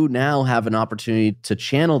you now have an opportunity to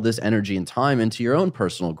channel this energy and time into your own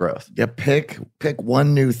personal growth. Yeah, pick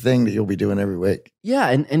one new thing that you'll be doing every week. Yeah,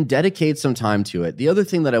 and dedicate some time to it. The other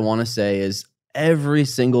thing that I want to say is every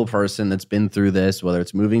single person that's been through this, whether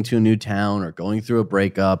it's moving to a new town or going through a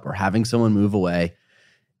breakup or having someone move away,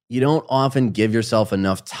 you don't often give yourself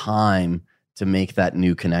enough time to make that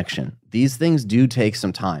new connection. These things do take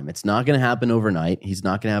some time. It's not going to happen overnight. He's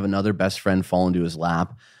not going to have another best friend fall into his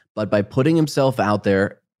lap. But by putting himself out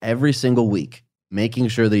there every single week, making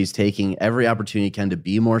sure that he's taking every opportunity he can to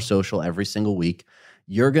be more social every single week,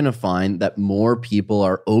 you're going to find that more people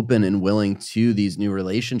are open and willing to these new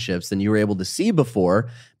relationships than you were able to see before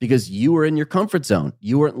because you were in your comfort zone.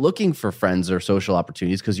 You weren't looking for friends or social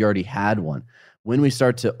opportunities because you already had one. When we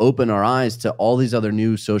start to open our eyes to all these other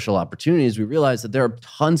new social opportunities, we realize that there are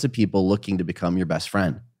tons of people looking to become your best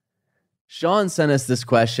friend. Sean sent us this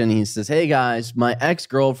question. He says, "Hey guys, my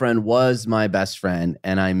ex-girlfriend was my best friend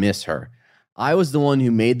and I miss her. I was the one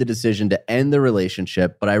who made the decision to end the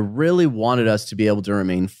relationship, but I really wanted us to be able to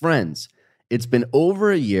remain friends. It's been over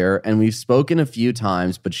a year and we've spoken a few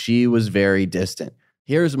times, but she was very distant.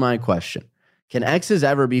 Here's my question. Can exes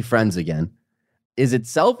ever be friends again? Is it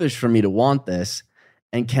selfish for me to want this?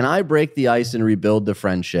 And can I break the ice and rebuild the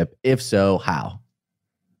friendship? If so, how?"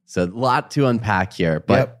 So a lot to unpack here,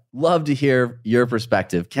 but love to hear your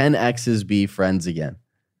perspective. Can exes be friends again?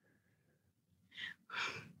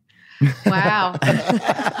 Wow.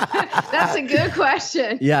 That's a good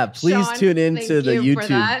question. Yeah, please Sean, tune into the you for YouTube,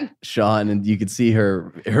 that. Sean, and you can see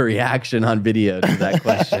her reaction on video to that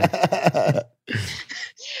question.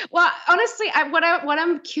 Well, honestly, what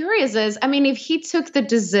I'm curious is, I mean, if he took the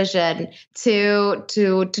decision to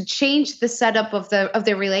change the setup of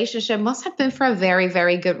the relationship, must have been for a very,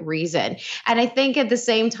 very good reason. And I think at the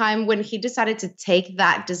same time, when he decided to take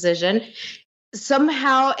that decision,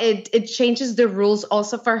 somehow it changes the rules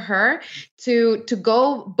also for her to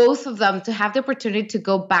go, both of them, to have the opportunity to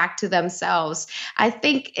go back to themselves. I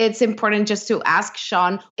think it's important just to ask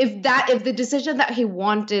Sean if the decision that he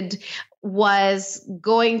wanted was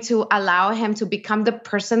going to allow him to become the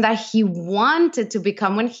person that he wanted to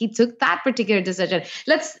become when he took that particular decision.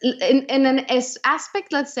 Let's in an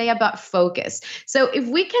aspect, let's say, about focus. So if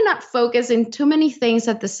we cannot focus in too many things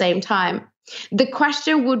at the same time, The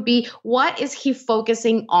question would be, what is he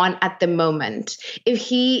focusing on at the moment? If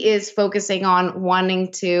he is focusing on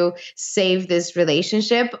wanting to save this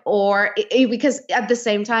relationship, or because at the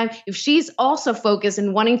same time, if she's also focused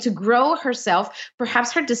in wanting to grow herself,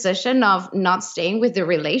 perhaps her decision of not staying with the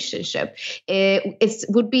relationship, it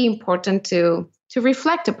would be important to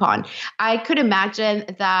reflect upon. I could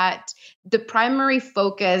imagine that the primary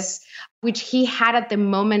focus which he had at the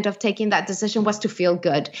moment of taking that decision was to feel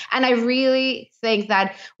good. And I really think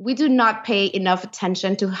that we do not pay enough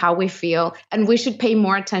attention to how we feel, and we should pay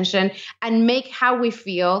more attention and make how we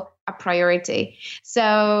feel a priority.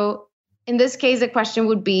 So in this case, the question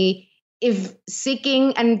would be, if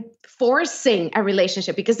seeking and forcing a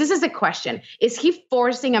relationship, because this is the question, is he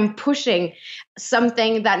forcing and pushing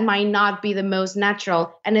something that might not be the most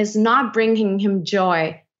natural and is not bringing him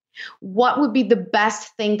joy? What would be the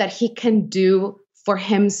best thing that he can do for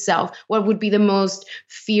himself? What would be the most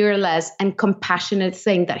fearless and compassionate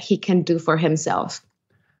thing that he can do for himself?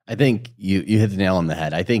 I think you hit the nail on the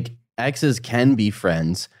head. I think exes can be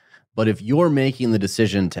friends, but if you're making the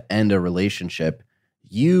decision to end a relationship,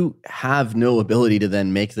 you have no ability to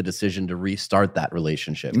then make the decision to restart that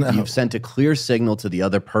relationship. No. You've sent a clear signal to the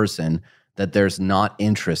other person that there's not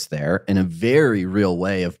interest there, in a very real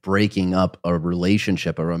way of breaking up a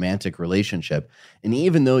relationship, a romantic relationship. And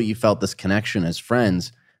even though you felt this connection as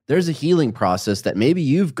friends, there's a healing process that maybe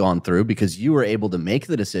you've gone through because you were able to make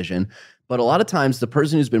the decision. But a lot of times the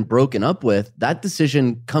person who's been broken up with, that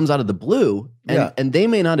decision comes out of the blue, and they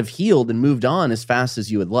may not have healed and moved on as fast as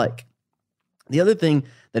you would like. The other thing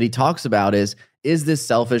that he talks about is this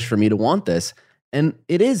selfish for me to want this? And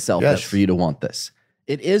it is selfish for you to want this.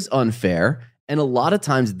 It is unfair. And a lot of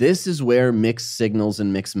times this is where mixed signals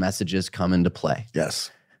and mixed messages come into play.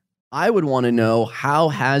 Yes. I would want to know, how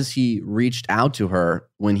has he reached out to her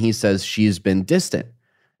when he says she's been distant?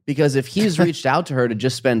 Because if he's reached out to her to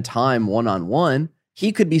just spend time one-on-one,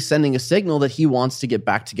 he could be sending a signal that he wants to get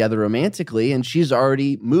back together romantically, and she's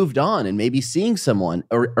already moved on and maybe seeing someone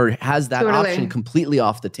or has that option completely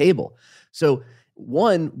off the table. So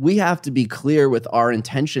one, we have to be clear with our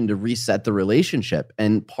intention to reset the relationship.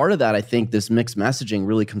 And part of that, I think this mixed messaging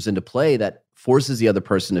really comes into play that forces the other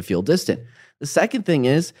person to feel distant. The second thing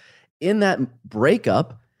is, in that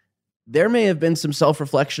breakup, there may have been some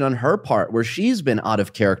self-reflection on her part where she's been out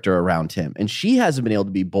of character around him and she hasn't been able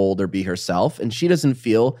to be bold or be herself, and she doesn't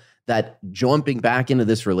feel that jumping back into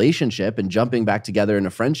this relationship and jumping back together in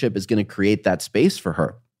a friendship is going to create that space for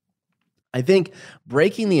her. I think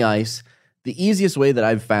breaking the ice, the easiest way that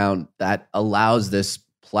I've found that allows this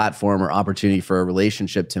platform or opportunity for a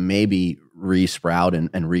relationship to maybe re-sprout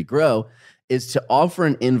and regrow is to offer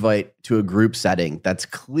an invite to a group setting that's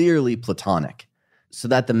clearly platonic, so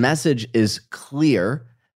that the message is clear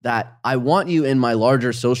that I want you in my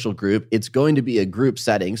larger social group. It's going to be a group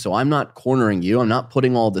setting, so I'm not cornering you. I'm not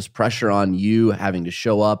putting all this pressure on you having to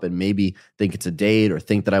show up and maybe think it's a date or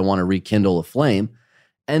think that I want to rekindle a flame.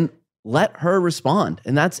 And let her respond,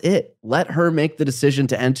 and that's it. Let her make the decision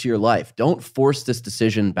to enter your life. Don't force this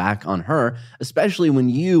decision back on her, especially when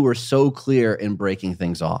you were so clear in breaking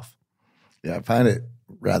things off. Yeah, I find it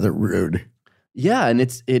rather rude. Yeah, and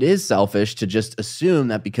it is selfish to just assume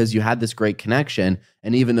that because you had this great connection,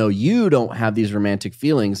 and even though you don't have these romantic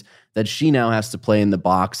feelings, that she now has to play in the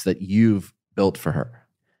box that you've built for her.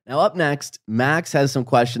 Now up next, Max has some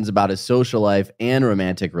questions about his social life and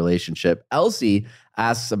romantic relationship. Elsie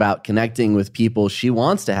asks about connecting with people she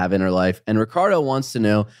wants to have in her life, and Ricardo wants to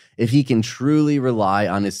know if he can truly rely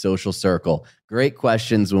on his social circle. Great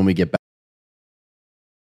questions when we get back.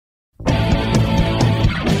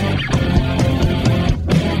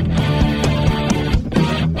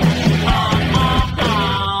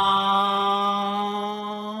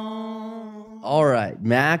 All right,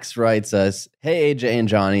 Max writes us, "Hey, AJ and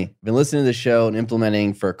Johnny, been listening to the show and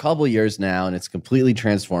implementing for a couple years now, and it's completely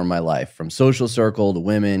transformed my life. From social circle to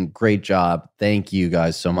women, great job. Thank you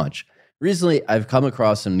guys so much. Recently, I've come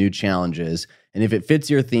across some new challenges, and if it fits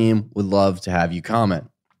your theme, would love to have you comment.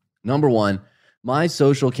 Number one, my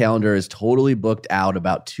social calendar is totally booked out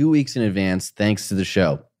about 2 weeks in advance thanks to the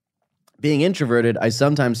show. Being introverted, I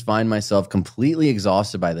sometimes find myself completely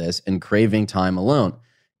exhausted by this and craving time alone.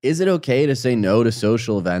 Is it okay to say no to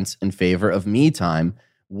social events in favor of me time?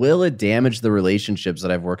 Will it damage the relationships that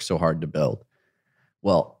I've worked so hard to build?"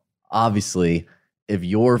 Well, obviously, if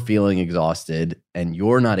you're feeling exhausted and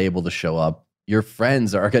you're not able to show up, your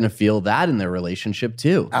friends are going to feel that in their relationship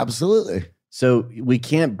too.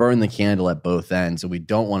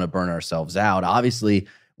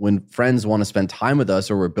 when friends want to spend time with us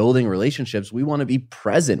or we're building relationships, we want to be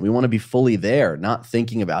present. We want to be fully there, not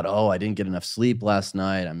thinking about, oh, I didn't get enough sleep last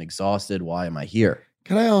night. I'm exhausted. Why am I here?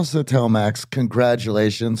 Can I also tell Max,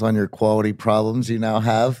 congratulations on your quality problems you now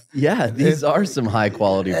have? Yeah, these are some high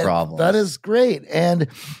quality problems. That is great. And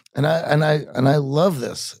I love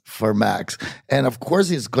this for Max. And of course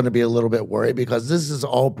he's going to be a little bit worried because this is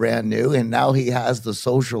all brand new and now he has the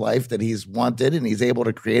social life that he's wanted and he's able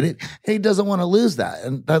to create it. And he doesn't want to lose that.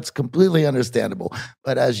 And that's completely understandable.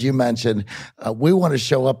 But as you mentioned, we want to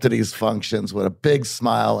show up to these functions with a big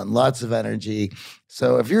smile and lots of energy.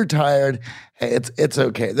 So if you're tired, hey, it's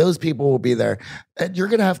okay. Those people will be there. And you're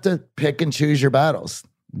going to have to pick and choose your battles.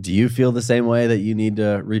 Do you feel the same way that you need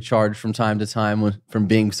to recharge from time to time from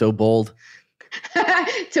being so bold?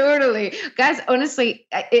 Totally. Guys, honestly,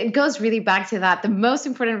 it goes really back to that. The most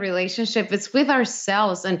important relationship is with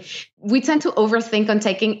ourselves. And we tend to overthink on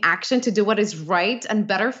taking action to do what is right and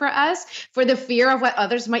better for us for the fear of what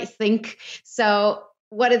others might think. So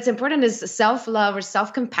what it's important is self-love or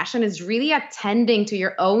self-compassion is really attending to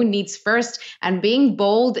your own needs first. And being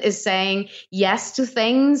bold is saying yes to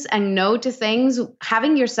things and no to things,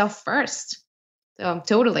 having yourself first. So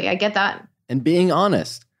totally, I get that. And being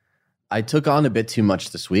honest. I took on a bit too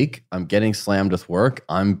much this week. I'm getting slammed with work.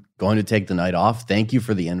 I'm going to take the night off. Thank you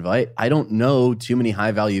for the invite. I don't know too many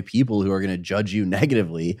high-value people who are going to judge you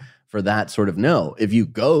negatively for that sort of no. If you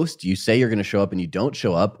ghost, you say you're going to show up and you don't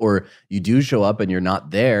show up, or you do show up and you're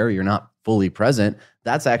not there, you're not fully present,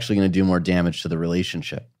 that's actually going to do more damage to the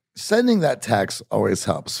relationship. Sending that text always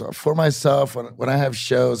helps. So for myself, when I have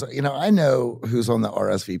shows, I know who's on the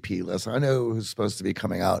RSVP list. I know who's supposed to be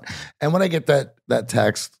coming out. And when I get that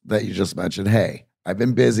text that you just mentioned, hey, I've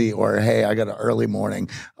been busy, or hey, I got an early morning.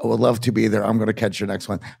 I would love to be there. I'm going to catch your next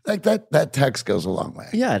one. Like that text goes a long way.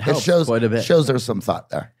 Yeah, it helps quite a bit. Shows there's some thought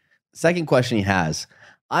there. Second question he has.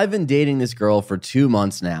 I've been dating this girl for 2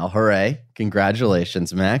 months now. Hooray.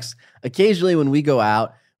 Congratulations, Max. Occasionally when we go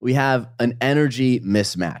out, we have an energy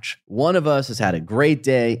mismatch. One of us has had a great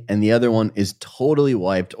day and the other one is totally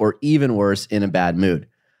wiped, or even worse, in a bad mood.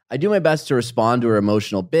 I do my best to respond to her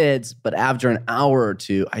emotional bids, but after an hour or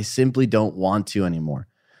two, I simply don't want to anymore.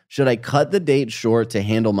 Should I cut the date short to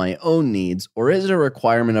handle my own needs, or is it a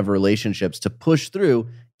requirement of relationships to push through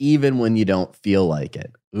even when you don't feel like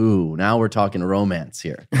it? Ooh, now we're talking romance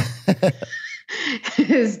here.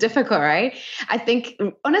 It's difficult, right? I think,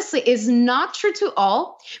 honestly, it's not true to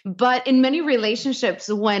all, but in many relationships,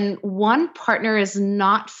 when one partner is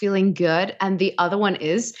not feeling good and the other one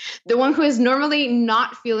is, the one who is normally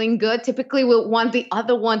not feeling good typically will want the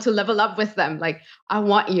other one to level up with them. Like, I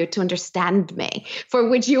want you to understand me, for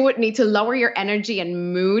which you would need to lower your energy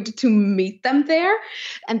and mood to meet them there.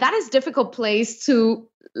 And that is a difficult place to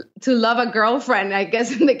love a girlfriend, I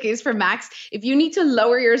guess, in the case for Max. If you need to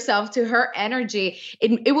lower yourself to her energy,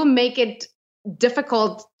 it will make it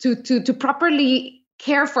difficult to properly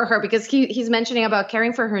care for her, because he's mentioning about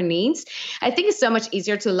caring for her needs. I think it's so much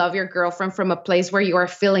easier to love your girlfriend from a place where you are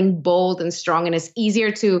feeling bold and strong, and it's easier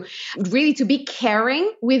to really to be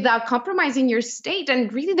caring without compromising your state.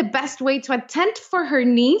 And really the best way to attend for her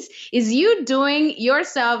needs is you doing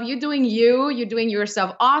yourself, you doing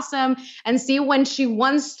yourself awesome, and see when she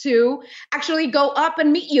wants to actually go up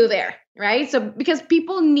and meet you there. Right? So because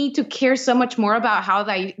people need to care so much more about how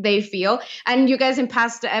they feel. And you guys in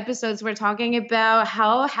past episodes were talking about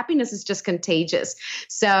how happiness is just contagious.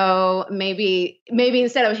 So maybe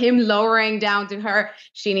instead of him lowering down to her,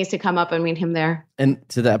 she needs to come up and meet him there. And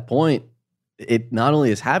to that point, it not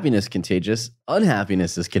only is happiness contagious,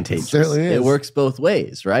 unhappiness is contagious. It certainly is. It works both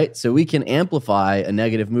ways, right? So we can amplify a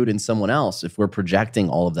negative mood in someone else if we're projecting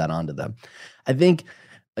all of that onto them. I think,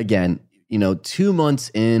 again, 2 months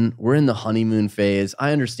in, we're in the honeymoon phase.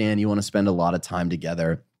 I understand you want to spend a lot of time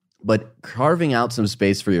together, but carving out some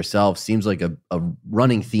space for yourself seems like a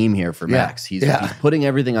running theme here for Max. He's putting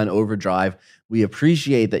everything on overdrive. We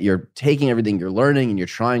appreciate that you're taking everything you're learning and you're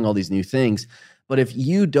trying all these new things. But if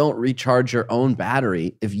you don't recharge your own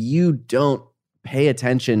battery, if you don't pay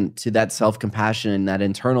attention to that self-compassion and that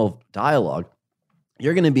internal dialogue,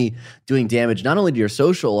 you're going to be doing damage not only to your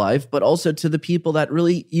social life, but also to the people that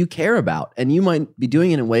really you care about. And you might be doing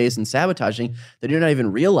it in ways and sabotaging that you're not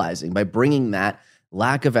even realizing by bringing that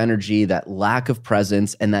lack of energy, that lack of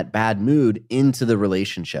presence, and that bad mood into the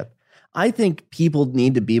relationship. I think people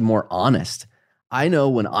need to be more honest. I know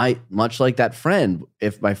when much like that friend,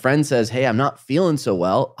 if my friend says, hey, I'm not feeling so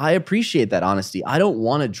well, I appreciate that honesty. I don't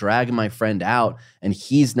want to drag my friend out and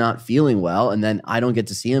he's not feeling well, and then I don't get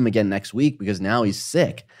to see him again next week because now he's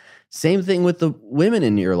sick. Same thing with the women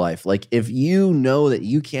in your life. Like if you know that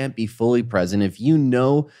you can't be fully present, if you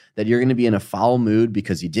know that you're going to be in a foul mood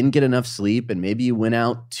because you didn't get enough sleep and maybe you went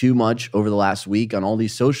out too much over the last week on all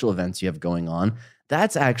these social events you have going on,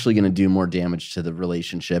 that's actually going to do more damage to the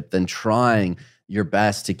relationship than trying your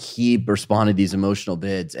best to keep responding to these emotional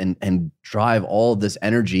bids and drive all of this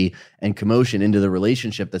energy and commotion into the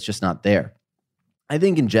relationship that's just not there. I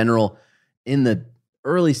think in general, in the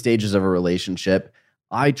early stages of a relationship,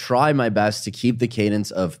 I try my best to keep the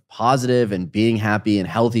cadence of positive and being happy and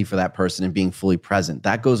healthy for that person and being fully present.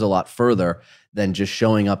 That goes a lot further than just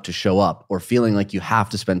showing up to show up or feeling like you have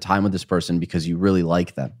to spend time with this person because you really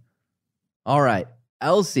like them. All right.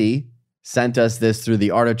 Elsie sent us this through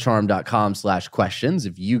theartofcharm.com/questions.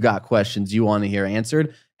 If you got questions you want to hear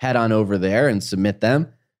answered, head on over there and submit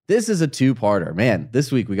them. This is a two-parter. Man,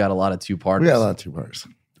 this week we got a lot of two-parters. We got a lot of two-parters.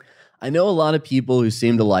 I know a lot of people who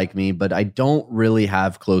seem to like me, but I don't really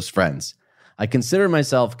have close friends. I consider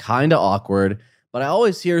myself kind of awkward, but I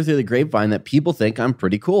always hear through the grapevine that people think I'm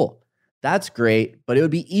pretty cool. That's great, but it would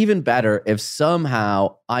be even better if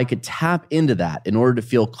somehow I could tap into that in order to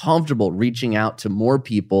feel comfortable reaching out to more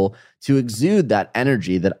people to exude that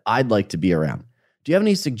energy that I'd like to be around. Do you have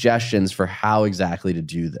any suggestions for how exactly to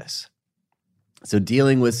do this? So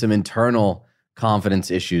dealing with some internal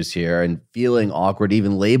confidence issues here and feeling awkward,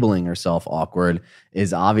 even labeling herself awkward,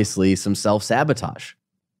 is obviously some self-sabotage.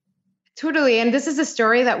 Totally. And this is a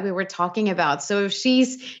story that we were talking about. So if she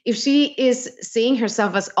is seeing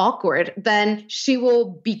herself as awkward, then she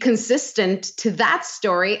will be consistent to that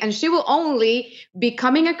story and she will only be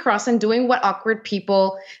coming across and doing what awkward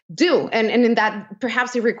people do. And in that,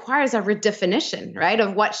 perhaps it requires a redefinition, right,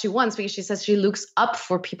 of what she wants, because she says she looks up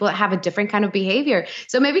for people that have a different kind of behavior.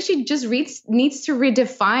 So maybe she just needs to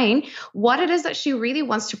redefine what it is that she really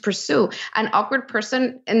wants to pursue. An awkward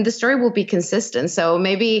person in the story will be consistent. So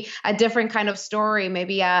maybe a different kind of story,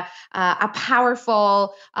 maybe a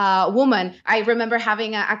powerful woman. I remember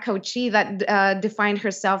having a coachee that defined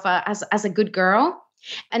herself as a good girl.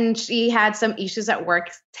 And she had some issues at work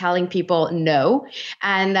telling people no.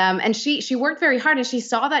 And she worked very hard and she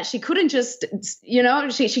saw that she couldn't just,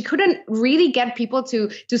 she couldn't really get people to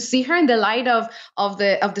see her in the light of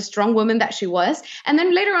the strong woman that she was. And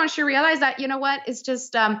then later on, she realized that, you know what, it's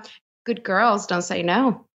just good girls don't say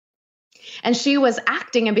no. And she was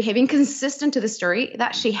acting and behaving consistent to the story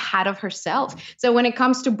that she had of herself. So when it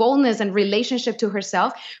comes to boldness and relationship to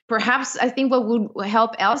herself, perhaps I think what would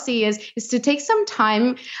help Elsie is to take some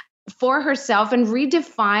time for herself and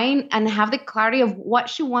redefine and have the clarity of what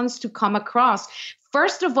she wants to come across.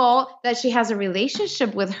 First of all, that she has a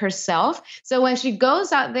relationship with herself. So when she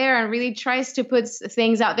goes out there and really tries to put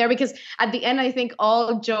things out there, because at the end, I think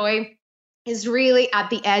all joy is really at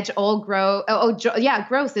the edge,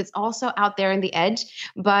 growth. It's also out there in the edge.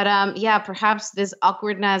 But perhaps this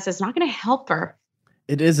awkwardness is not going to help her.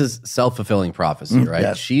 It is a self-fulfilling prophecy, right?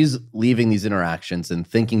 Yes. She's leaving these interactions and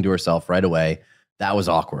thinking to herself right away, that was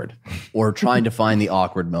awkward, or trying to find the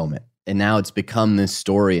awkward moment. And now it's become this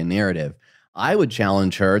story and narrative. I would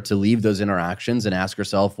challenge her to leave those interactions and ask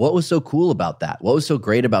herself, what was so cool about that? What was so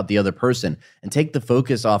great about the other person? And take the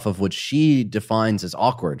focus off of what she defines as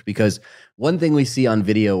awkward. Because one thing we see on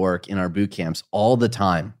video work in our boot camps all the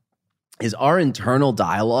time is our internal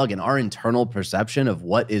dialogue and our internal perception of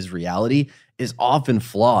what is reality is often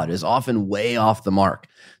flawed, is often way off the mark.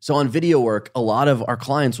 So on video work, a lot of our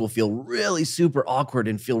clients will feel really super awkward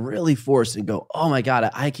and feel really forced and go, oh my God,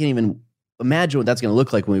 I can't even imagine what that's going to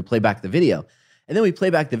look like when we play back the video. And then we play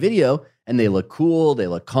back the video and they look cool, they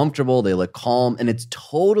look comfortable, they look calm, and it's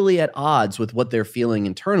totally at odds with what they're feeling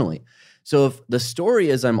internally. So if the story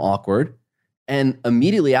is I'm awkward, and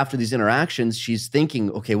immediately after these interactions, she's thinking,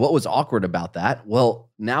 okay, what was awkward about that? Well,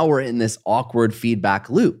 now we're in this awkward feedback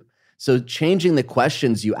loop. So changing the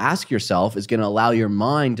questions you ask yourself is going to allow your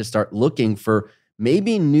mind to start looking for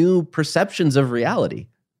maybe new perceptions of reality.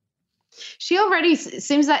 She already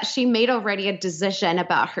seems that she made already a decision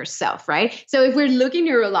about herself, right? So if we're looking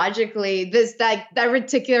neurologically, that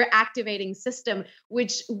reticular activating system,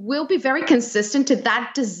 which will be very consistent to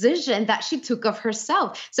that decision that she took of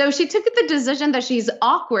herself. So if she took the decision that she's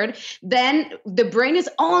awkward, then the brain is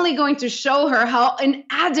only going to show her how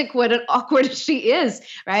inadequate and awkward she is,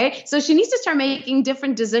 right? So she needs to start making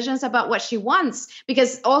different decisions about what she wants,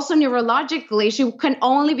 because also neurologically, she can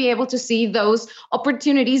only be able to see those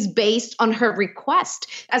opportunities based on her request,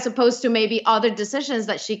 as opposed to maybe other decisions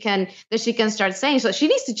that she can start saying. So she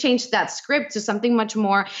needs to change that script to something much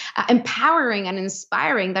more empowering and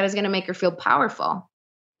inspiring that is going to make her feel powerful.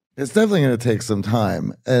 It's definitely going to take some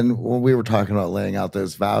time. And when we were talking about laying out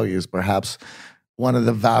those values, perhaps one of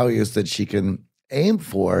the values that she can aim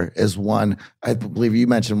for is one, I believe you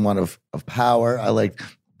mentioned one of power. I like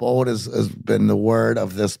bold has been the word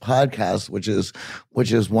of this podcast, which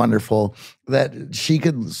is wonderful, that she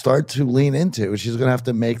could start to lean into. She's going to have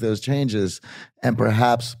to make those changes, and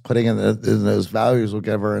perhaps putting in those values will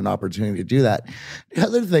give her an opportunity to do that. The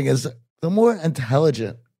other thing is, the more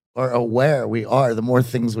intelligent or aware we are, the more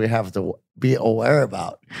things we have to be aware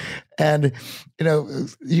about. And,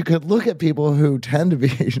 you could look at people who tend to be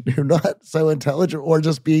who not so intelligent or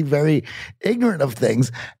just be very ignorant of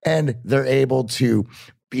things, and they're able to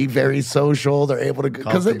be very social. They're able to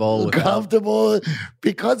comfortable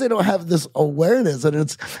because they don't have this awareness. And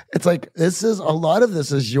it's like, a lot of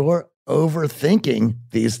this is your overthinking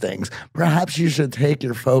these things. Perhaps you should take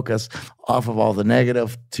your focus off of all the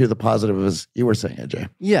negative to the positive, as you were saying, AJ.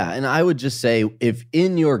 Yeah. And I would just say, if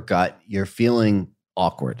in your gut, you're feeling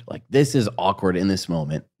awkward, like this is awkward in this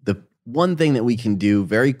moment, the one thing that we can do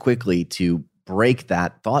very quickly to break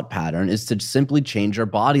that thought pattern is to simply change our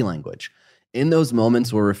body language. In those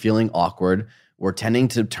moments where we're feeling awkward, we're tending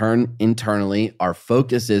to turn internally. Our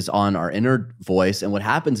focus is on our inner voice. And what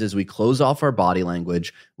happens is we close off our body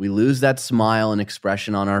language. We lose that smile and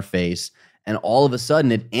expression on our face. And all of a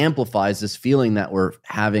sudden, it amplifies this feeling that we're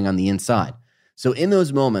having on the inside. So in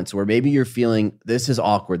those moments where maybe you're feeling this is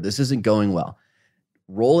awkward, this isn't going well,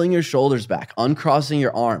 rolling your shoulders back, uncrossing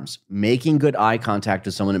your arms, making good eye contact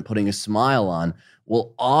with someone and putting a smile on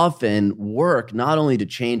will often work not only to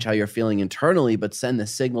change how you're feeling internally, but send the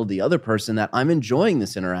signal to the other person that I'm enjoying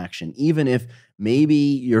this interaction, even if maybe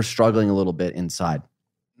you're struggling a little bit inside.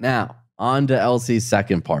 Now, on to Elsie's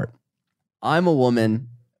second part. I'm a woman,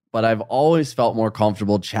 but I've always felt more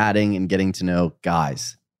comfortable chatting and getting to know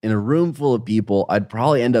guys. In a room full of people, I'd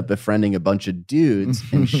probably end up befriending a bunch of dudes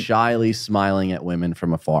and shyly smiling at women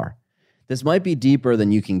from afar. This might be deeper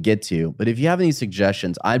than you can get to, but if you have any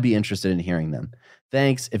suggestions, I'd be interested in hearing them.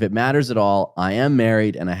 Thanks. If it matters at all, I am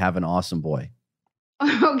married and I have an awesome boy.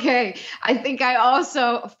 Okay. I think I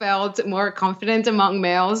also felt more confident among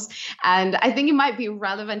males. And I think it might be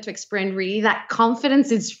relevant to explain really that confidence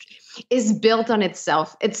is built on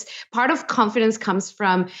itself. It's part of confidence comes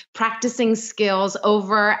from practicing skills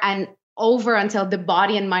over and over until the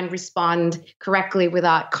body and mind respond correctly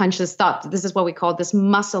without conscious thought. This is what we call this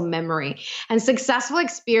muscle memory. And successful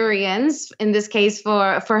experience, in this case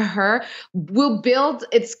for her, will build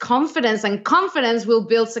its confidence, and confidence will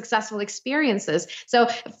build successful experiences. So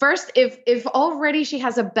first, if already she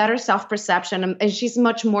has a better self-perception and she's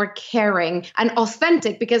much more caring and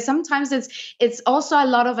authentic, because sometimes it's also a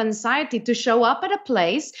lot of anxiety to show up at a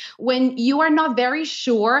place when you are not very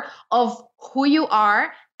sure of who you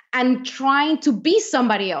are and trying to be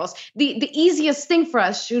somebody else. The easiest thing for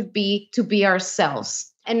us should be to be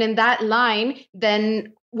ourselves. And in that line,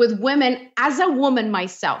 then with women, as a woman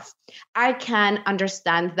myself, I can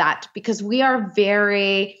understand that because we are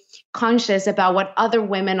very conscious about what other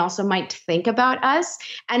women also might think about us.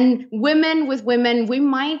 And women with women, we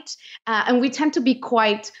might, and we tend to be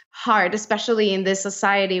quite hard, especially in this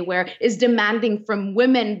society where it's demanding from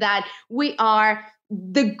women that we are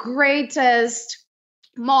the greatest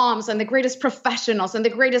moms and the greatest professionals and the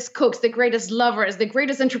greatest cooks, the greatest lovers, the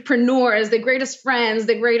greatest entrepreneurs, the greatest friends,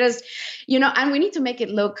 the greatest, and we need to make it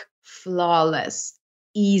look flawless,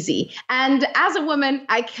 easy. And as a woman,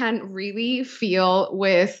 I can really feel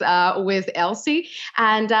with Elsie.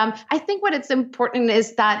 And I think what it's important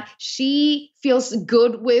is that she feels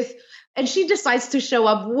good with, and she decides to show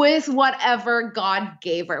up with whatever God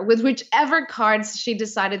gave her, with whichever cards she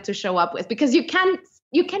decided to show up with, because you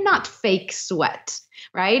cannot fake sweat,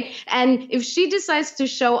 right? And if she decides to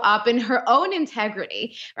show up in her own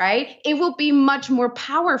integrity, right, it will be much more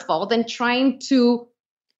powerful than trying to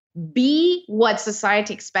be what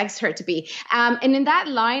society expects her to be. And in that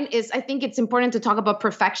line I think it's important to talk about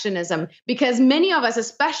perfectionism, because many of us,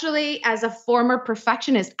 especially as a former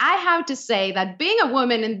perfectionist, I have to say that being a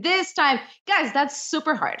woman in this time, guys, that's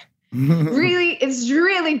super hard. Really, it's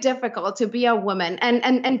really difficult to be a woman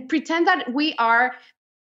and pretend that we are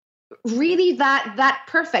really that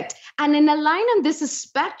perfect. And in a line on this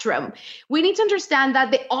spectrum, we need to understand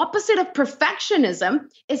that the opposite of perfectionism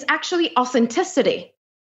is actually authenticity.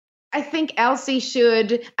 I think Elsie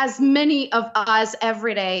should, as many of us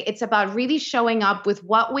every day, it's about really showing up with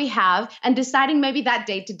what we have and deciding maybe that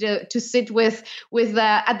day to sit with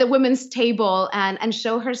at the women's table and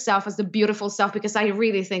show herself as the beautiful self, because I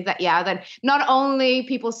really think that, that not only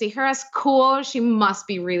people see her as cool, she must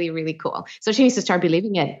be really, really cool. So she needs to start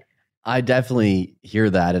believing it. I definitely hear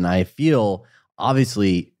that. And I feel,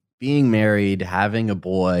 obviously, being married, having a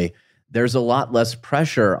boy, there's a lot less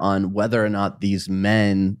pressure on whether or not these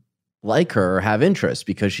men like her or have interest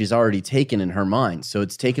because she's already taken in her mind. So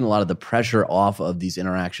it's taken a lot of the pressure off of these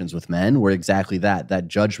interactions with men, where exactly that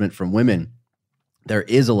judgment from women, there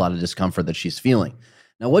is a lot of discomfort that she's feeling.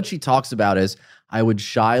 Now, what she talks about is, I would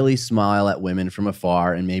shyly smile at women from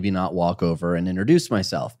afar and maybe not walk over and introduce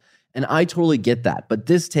myself. And I totally get that, but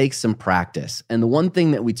this takes some practice. And the one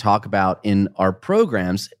thing that we talk about in our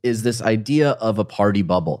programs is this idea of a party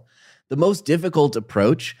bubble. The most difficult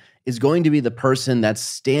approach is going to be the person that's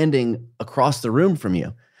standing across the room from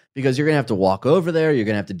you, because you're going to have to walk over there. You're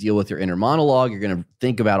going to have to deal with your inner monologue. You're going to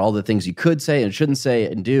think about all the things you could say and shouldn't say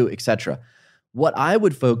and do, etc. What I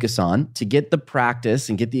would focus on to get the practice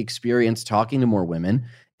and get the experience talking to more women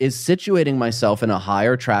is situating myself in a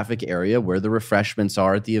higher traffic area where the refreshments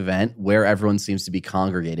are at the event, where everyone seems to be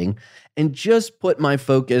congregating, and just put my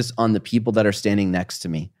focus on the people that are standing next to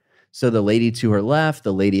me. So the lady to her left,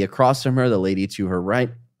 the lady across from her, the lady to her right.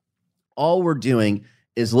 All we're doing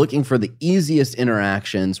is looking for the easiest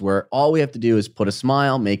interactions where all we have to do is put a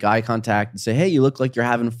smile, make eye contact, and say, hey, you look like you're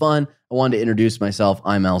having fun. I wanted to introduce myself.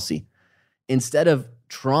 I'm Elsie. Instead of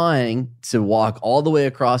trying to walk all the way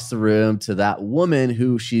across the room to that woman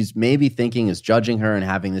who she's maybe thinking is judging her and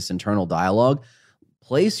having this internal dialogue,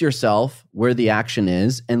 place yourself where the action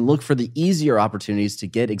is and look for the easier opportunities to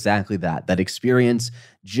get exactly that experience,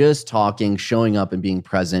 just talking, showing up and being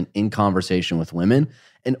present in conversation with women.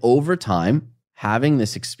 And over time, having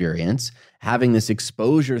this experience, having this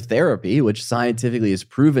exposure therapy, which scientifically is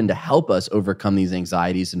proven to help us overcome these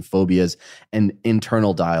anxieties and phobias and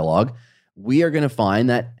internal dialogue, we are going to find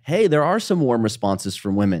that, hey, there are some warm responses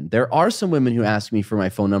from women. There are some women who ask me for my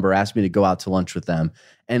phone number, ask me to go out to lunch with them.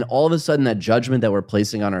 And all of a sudden, that judgment that we're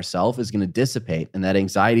placing on ourselves is going to dissipate, and that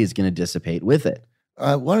anxiety is going to dissipate with it.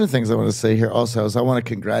 One of the things I want to say here also is I want to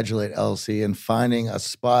congratulate Elsie in finding a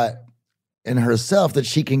spot in herself that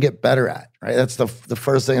she can get better at, right? That's the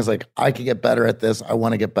first thing is like, I can get better at this. I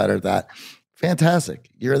want to get better at that. Fantastic.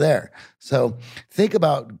 You're there. So think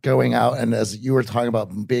about going out, and as you were talking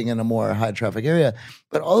about being in a more high traffic area,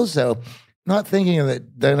 but also not thinking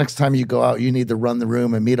that the next time you go out, you need to run the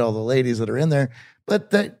room and meet all the ladies that are in there,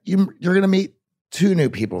 but that you're going to meet 2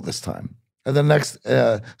 new people this time. And the next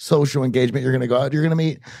social engagement you're going to go out, you're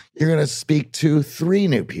going to speak to 3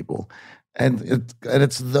 new people. And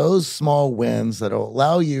it's those small wins that will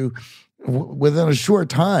allow you within a short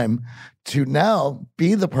time to now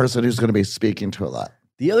be the person who's going to be speaking to a lot.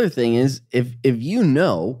 The other thing is, if you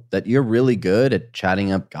know that you're really good at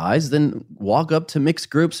chatting up guys, then walk up to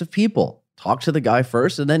mixed groups of people. Talk to the guy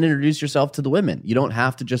first and then introduce yourself to the women. You don't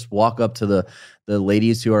have to just walk up to the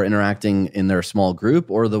ladies who are interacting in their small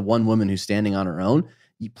group or the one woman who's standing on her own.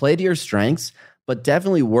 You play to your strengths, but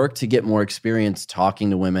definitely work to get more experience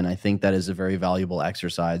talking to women. I think that is a very valuable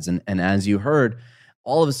exercise. And as you heard,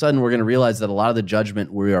 all of a sudden we're going to realize that a lot of the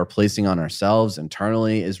judgment we are placing on ourselves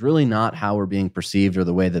internally is really not how we're being perceived or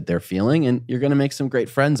the way that they're feeling. And you're going to make some great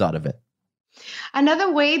friends out of it.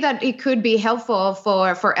 Another way that it could be helpful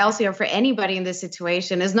for Elsie or for anybody in this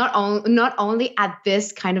situation is not only at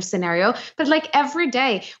this kind of scenario, but like every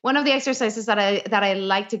day. One of the exercises that I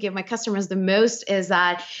like to give my customers the most is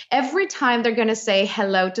that every time they're going to say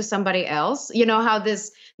hello to somebody else, you know how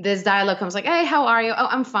this dialogue comes like, hey, how are you? Oh,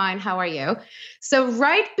 I'm fine. How are you? So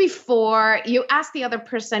right before you ask the other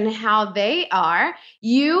person how they are,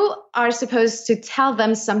 you are supposed to tell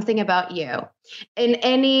them something about you in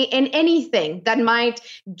anything that might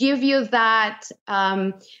give you that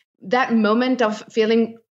moment of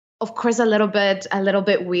feeling, of course, a little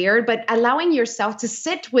bit weird, but allowing yourself to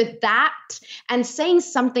sit with that and saying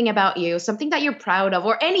something about you, something that you're proud of,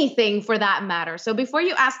 or anything for that matter. So before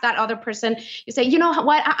you ask that other person, you say, you know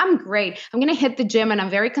what, I'm great. I'm going to hit the gym and I'm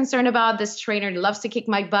very concerned about this trainer. He loves to kick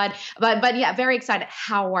my butt, but yeah, very excited.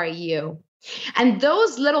 How are you? And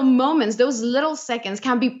those little moments, those little seconds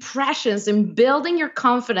can be precious in building your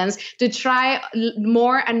confidence to try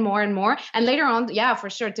more and more and more. And later on, yeah, for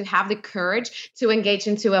sure, to have the courage to engage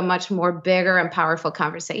into a much more bigger and powerful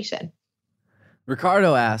conversation.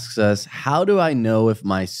 Ricardo asks us, how do I know if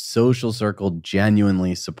my social circle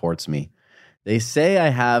genuinely supports me? They say I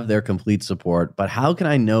have their complete support, but how can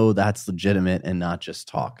I know that's legitimate and not just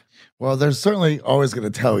talk? Well, they're certainly always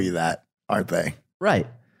going to tell you that, aren't they? Right.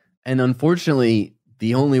 And unfortunately,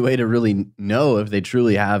 the only way to really know if they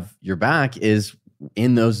truly have your back is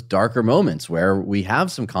in those darker moments where we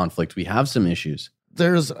have some conflict, we have some issues.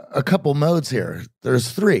 There's a couple modes here.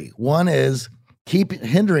 There's 3. One is keep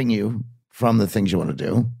hindering you from the things you want to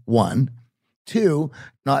do. 1. 2,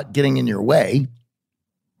 not getting in your way.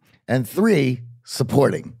 And 3,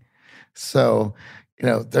 supporting. So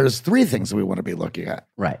there's three things we want to be looking at.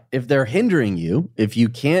 Right. If they're hindering you, if you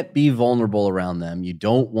can't be vulnerable around them, you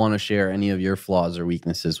don't want to share any of your flaws or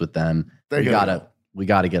weaknesses with them, we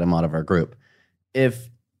gotta get them out of our group. If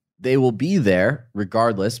they will be there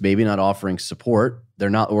regardless, maybe not offering support, they're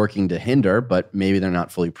not working to hinder, but maybe they're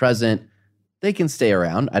not fully present, they can stay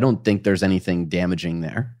around. I don't think there's anything damaging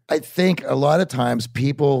there. I think a lot of times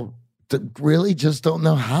people really just don't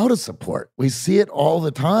know how to support. We see it all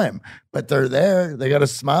the time, but they're there. They got a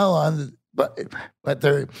smile on, but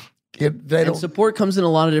they don't. Support comes in a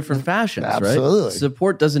lot of different fashions, Absolutely. Right?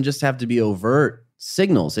 Support doesn't just have to be overt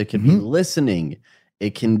signals. It can be listening.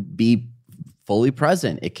 It can be fully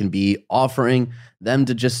present. It can be offering them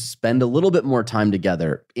to just spend a little bit more time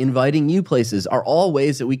together. Inviting you places are all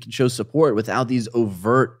ways that we can show support without these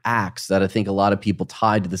overt acts that I think a lot of people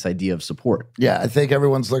tied to this idea of support. Yeah, I think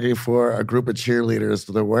everyone's looking for a group of cheerleaders.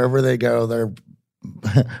 Wherever they go, they're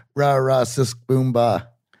rah, rah, sis, boom, bah.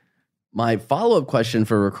 My follow-up question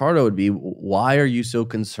for Ricardo would be, why are you so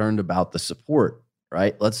concerned about the support,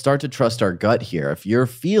 right? Let's start to trust our gut here. If you're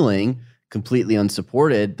feeling completely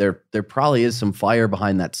unsupported, there probably is some fire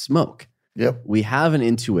behind that smoke. Yep. We have an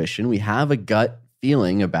intuition, we have a gut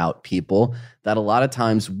feeling about people that a lot of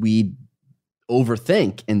times we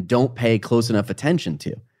overthink and don't pay close enough attention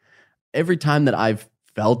to. Every time that I've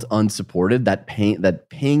felt unsupported, that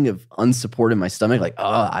ping of unsupported in my stomach, like,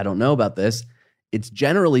 oh, I don't know about this, it's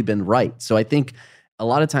generally been right. So I think a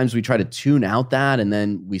lot of times we try to tune out that and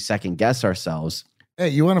then we second guess ourselves. Hey,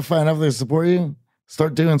 you want to find out if they support you?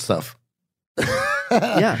 Start doing stuff.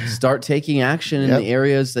 Yeah, start taking action in the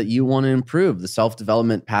areas that you want to improve, the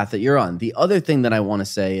self-development path that you're on. The other thing that I want to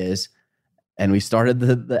say is, and we started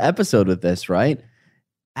the episode with this, right?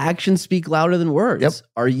 Actions speak louder than words. Yep.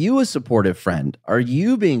 Are you a supportive friend? Are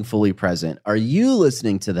you being fully present? Are you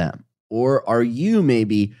listening to them? Or are you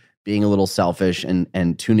maybe being a little selfish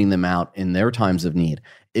and tuning them out in their times of need?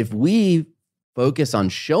 If we focus on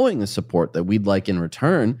showing the support that we'd like in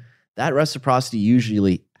return, that reciprocity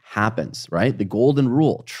usually happens, right? The golden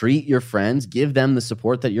rule: treat your friends, give them the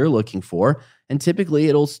support that you're looking for, and typically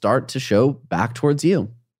it'll start to show back towards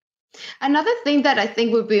you. Another thing that I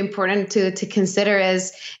think would be important to consider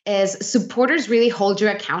is supporters really hold you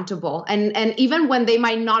accountable. And even when they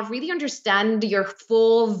might not really understand your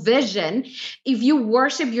full vision, if you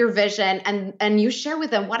worship your vision and you share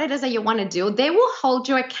with them what it is that you want to do, they will hold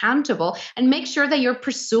you accountable and make sure that you're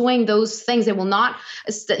pursuing those things. They will not,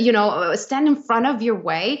 stand in front of your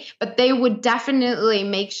way, but they would definitely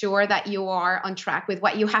make sure that you are on track with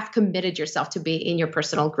what you have committed yourself to be in your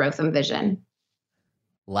personal growth and vision.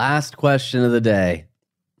 Last question of the day.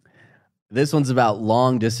 This one's about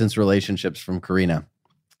long distance relationships from Karina.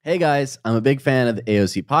 Hey guys, I'm a big fan of the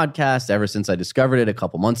AOC podcast ever since I discovered it a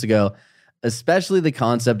couple months ago, especially the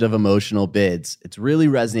concept of emotional bids. It's really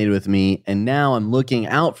resonated with me, and now I'm looking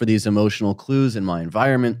out for these emotional clues in my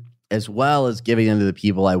environment, as well as giving them to the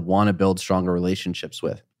people I want to build stronger relationships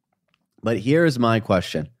with. But here's my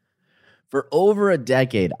question. For over a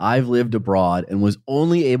decade, I've lived abroad and was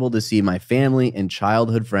only able to see my family and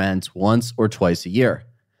childhood friends once or twice a year.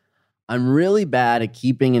 I'm really bad at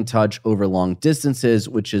keeping in touch over long distances,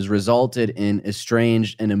 which has resulted in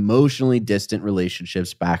estranged and emotionally distant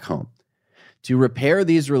relationships back home. To repair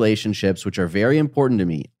these relationships, which are very important to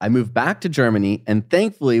me, I moved back to Germany and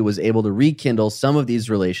thankfully was able to rekindle some of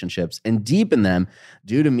these relationships and deepen them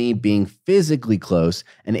due to me being physically close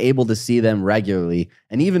and able to see them regularly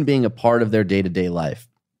and even being a part of their day-to-day life.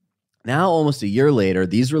 Now, almost a year later,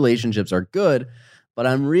 these relationships are good, but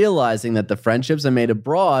I'm realizing that the friendships I made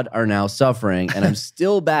abroad are now suffering, and I'm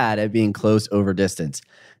still bad at being close over distance.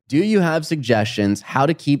 Do you have suggestions how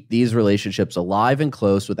to keep these relationships alive and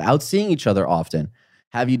close without seeing each other often?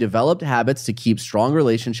 Have you developed habits to keep strong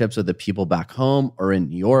relationships with the people back home or in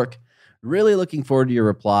New York? Really looking forward to your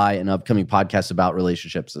reply and upcoming podcasts about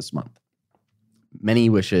relationships this month. Many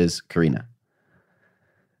wishes, Karina.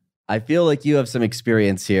 I feel like you have some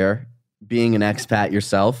experience here, being an expat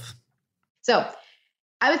yourself. So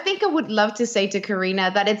I would love to say to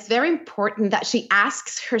Karina that it's very important that she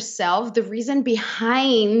asks herself the reason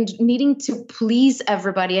behind needing to please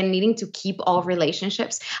everybody and needing to keep all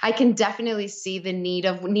relationships. I can definitely see the need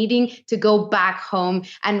of needing to go back home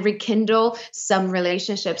and rekindle some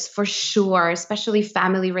relationships for sure, especially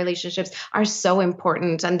family relationships are so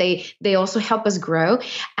important, and they also help us grow.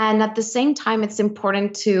 And at the same time, it's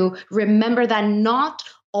important to remember that not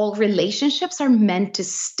all relationships are meant to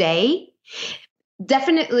stay.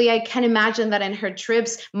 definitely, I can imagine that in her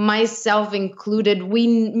trips, myself included, we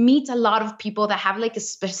meet a lot of people that have like a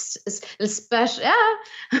special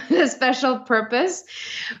purpose.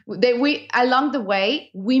 We along the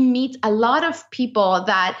way, we meet a lot of people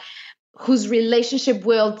whose relationship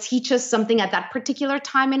will teach us something at that particular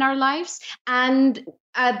time in our lives. And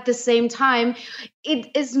at the same time,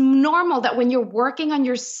 it is normal that when you're working on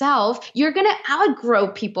yourself, you're going to outgrow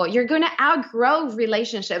people. You're going to outgrow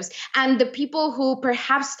relationships. And the people who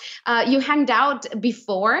perhaps you hanged out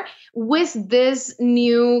before with this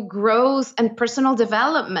new growth and personal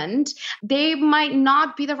development, they might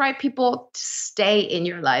not be the right people to stay in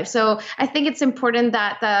your life. So I think it's important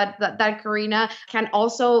that Karina can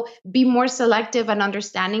also be more selective and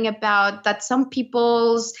understanding about that some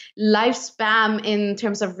people's lifespan in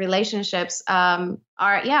terms of relationships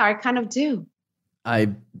are kind of due. I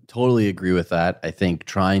totally agree with that. I think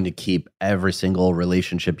trying to keep every single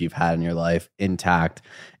relationship you've had in your life intact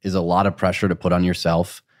is a lot of pressure to put on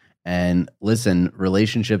yourself. And listen,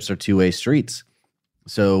 relationships are two-way streets.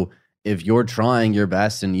 So if you're trying your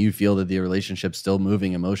best and you feel that the relationship's still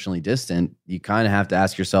moving emotionally distant, you kind of have to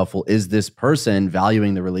ask yourself, well, is this person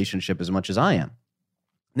valuing the relationship as much as I am?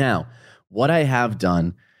 Now, what I have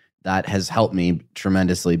done that has helped me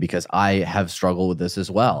tremendously, because I have struggled with this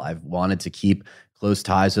as well. I've wanted to keep close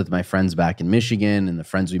ties with my friends back in Michigan and the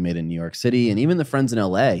friends we made in New York City and even the friends in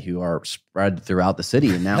LA who are spread throughout the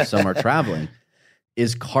city and now some are traveling,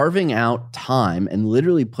 is carving out time and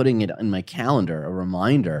literally putting it in my calendar, a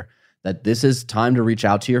reminder that this is time to reach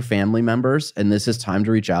out to your family members and this is time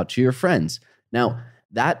to reach out to your friends. Now,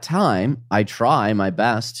 that time, I try my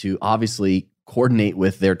best to obviously coordinate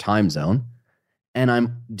with their time zone. And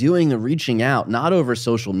I'm doing the reaching out, not over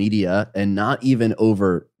social media and not even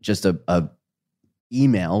over just a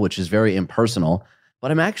email, which is very impersonal,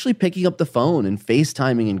 but I'm actually picking up the phone and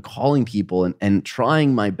FaceTiming and calling people and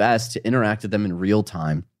trying my best to interact with them in real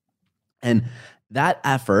time. And that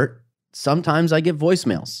effort, sometimes I get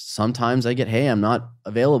voicemails. Sometimes I get, hey, I'm not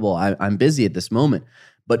available. I'm busy at this moment.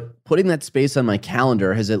 But putting that space on my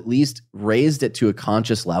calendar has at least raised it to a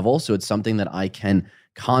conscious level. So it's something that I can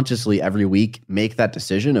consciously every week make that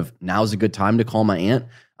decision of now's a good time to call my aunt.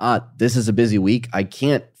 This is a busy week. I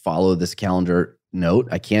can't follow this calendar note.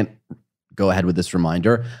 I can't go ahead with this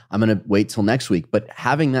reminder. I'm going to wait till next week. But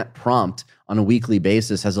having that prompt on a weekly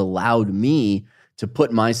basis has allowed me to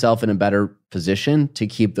put myself in a better position to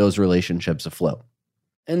keep those relationships afloat.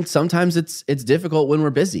 And sometimes it's difficult when we're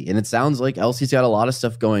busy. And it sounds like Elsie's got a lot of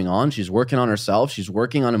stuff going on. She's working on herself. She's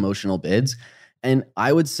working on emotional bids. And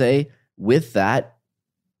I would say with that,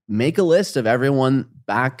 make a list of everyone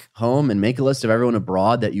back home and make a list of everyone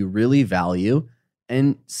abroad that you really value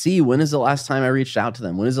and see when is the last time I reached out to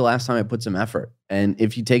them? When is the last time I put some effort? And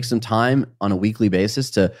if you take some time on a weekly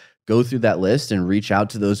basis to go through that list and reach out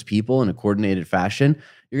to those people in a coordinated fashion,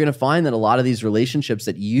 you're going to find that a lot of these relationships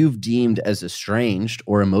that you've deemed as estranged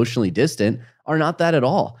or emotionally distant are not that at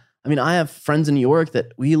all. I mean, I have friends in New York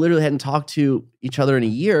that we literally hadn't talked to each other in a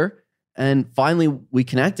year. And finally we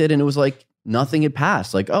connected and it was like, nothing had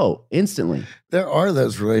passed, like, oh, instantly. There are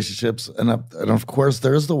those relationships. And of course,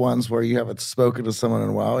 there's the ones where you haven't spoken to someone in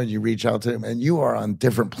a while and you reach out to them and you are on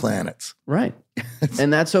different planets. Right.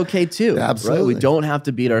 And that's okay too. Absolutely. Right? We don't have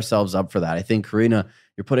to beat ourselves up for that. I think, Karina,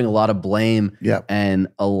 you're putting a lot of blame and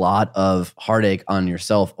a lot of heartache on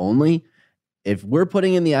yourself only. If we're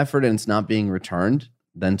putting in the effort and it's not being returned,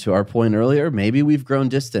 then to our point earlier, maybe we've grown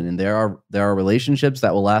distant and there are relationships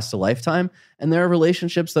that will last a lifetime and there are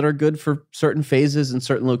relationships that are good for certain phases and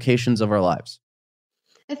certain locations of our lives.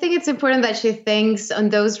 I think it's important that she thinks on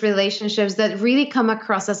those relationships that really come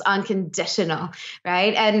across as unconditional,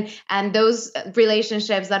 right? And those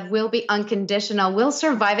relationships that will be unconditional will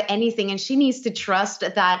survive anything. And she needs to trust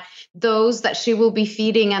that those that she will be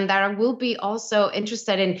feeding and that will be also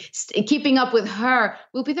interested in keeping up with her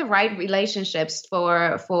will be the right relationships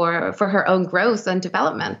for her own growth and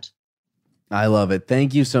development. I love it.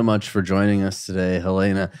 Thank you so much for joining us today,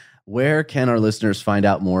 Helena. Where can our listeners find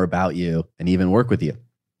out more about you and even work with you?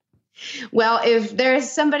 Well, if there's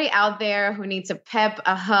somebody out there who needs a pep,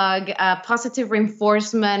 a hug, a positive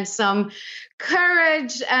reinforcement, some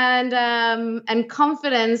courage and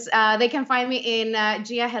confidence, they can find me in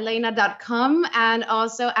giahelena.com and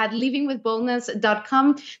also at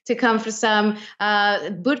livingwithboldness.com to come for some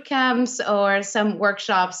boot camps or some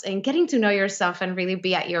workshops and getting to know yourself and really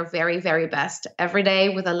be at your very, very best every day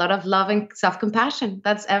with a lot of love and self-compassion.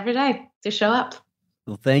 That's every day to show up.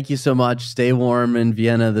 Well, thank you so much. Stay warm in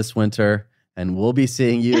Vienna this winter, and we'll be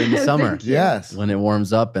seeing you in the summer. Yes. When it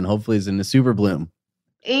warms up and hopefully is in the super bloom.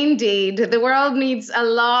 Indeed. The world needs a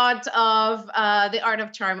lot of the art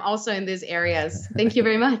of charm also in these areas. Thank you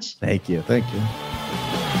very much. Thank you. Thank you.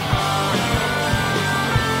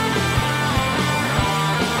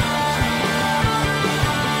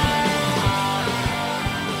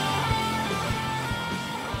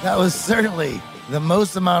 That was certainly the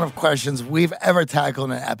most amount of questions we've ever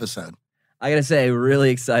tackled in an episode. I got to say,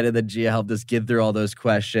 really excited that Gia helped us get through all those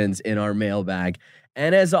questions in our mailbag.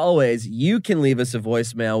 And as always, you can leave us a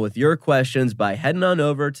voicemail with your questions by heading on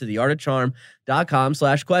over to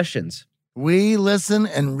theartofcharm.com/questions. We listen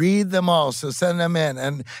and read them all, so send them in.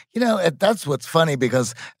 And, that's what's funny,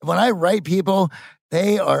 because when I write people,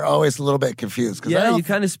 they are always a little bit confused. Yeah, you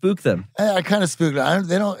kind of spook them. I kind of spook them.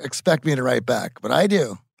 They don't expect me to write back, but I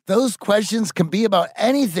do. Those questions can be about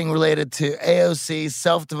anything related to AOC,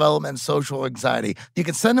 self-development, social anxiety. You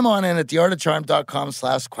can send them on in at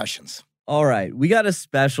theartofcharm.com/questions. All right, we got a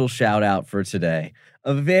special shout out for today.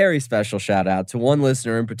 A very special shout out to one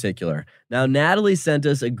listener in particular. Now, Natalie sent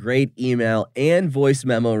us a great email and voice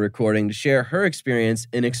memo recording to share her experience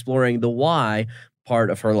in exploring the why part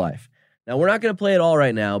of her life. Now, we're not going to play it all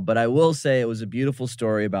right now, but I will say it was a beautiful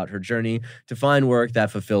story about her journey to find work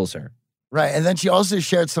that fulfills her. Right. And then she also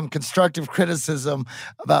shared some constructive criticism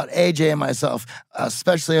about AJ and myself,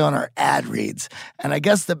 especially on our ad reads. And I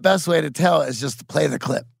guess the best way to tell is just to play the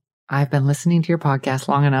clip. I've been listening to your podcast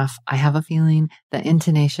long enough. I have a feeling that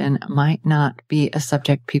intonation might not be a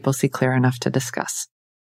subject people see clear enough to discuss.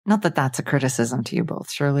 Not that that's a criticism to you both.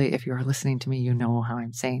 Surely, if you're listening to me, you know how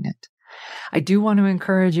I'm saying it. I do want to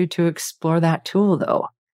encourage you to explore that tool, though.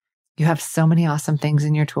 You have so many awesome things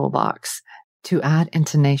in your toolbox. To add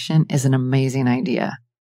intonation is an amazing idea.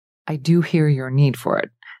 I do hear your need for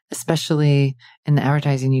it, especially in the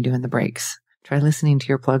advertising you do in the breaks. Try listening to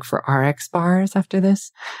your plug for RX bars after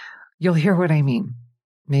this. You'll hear what I mean.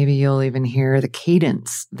 Maybe you'll even hear the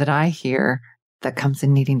cadence that I hear that comes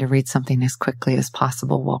in needing to read something as quickly as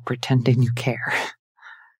possible while pretending you care.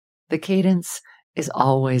 The cadence is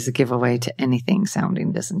always a giveaway to anything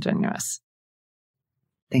sounding disingenuous.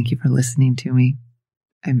 Thank you for listening to me.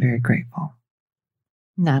 I'm very grateful.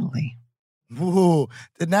 Natalie. Ooh,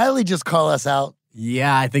 did Natalie just call us out?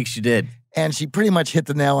 Yeah, I think she did. And she pretty much hit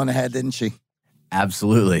the nail on the head, didn't she?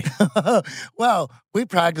 Absolutely. Well, we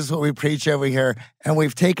practice what we preach over here, and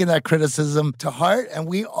we've taken that criticism to heart, and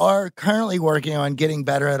we are currently working on getting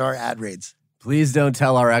better at our ad reads. Please don't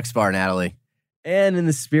tell our X-Bar, Natalie. And in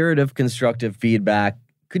the spirit of constructive feedback,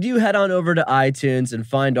 could you head on over to iTunes and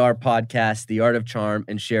find our podcast, The Art of Charm,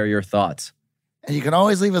 and share your thoughts? And you can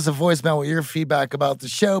always leave us a voicemail with your feedback about the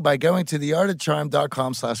show by going to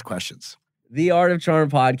theartofcharm.com/questions. The Art of Charm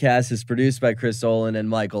podcast is produced by Chris Olin and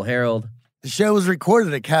Michael Harold. The show was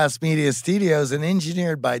recorded at Cast Media Studios and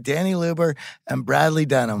engineered by Danny Luber and Bradley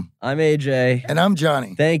Denham. I'm AJ. And I'm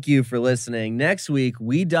Johnny. Thank you for listening. Next week,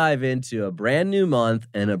 we dive into a brand new month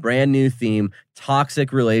and a brand new theme,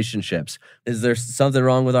 toxic relationships. Is there something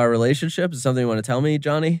wrong with our relationship? Is there something you want to tell me,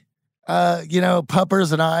 Johnny?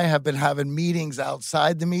 Puppers and I have been having meetings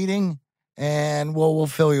outside the meeting, and we'll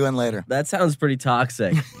fill you in later. That sounds pretty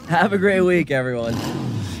toxic. Have a great week, everyone.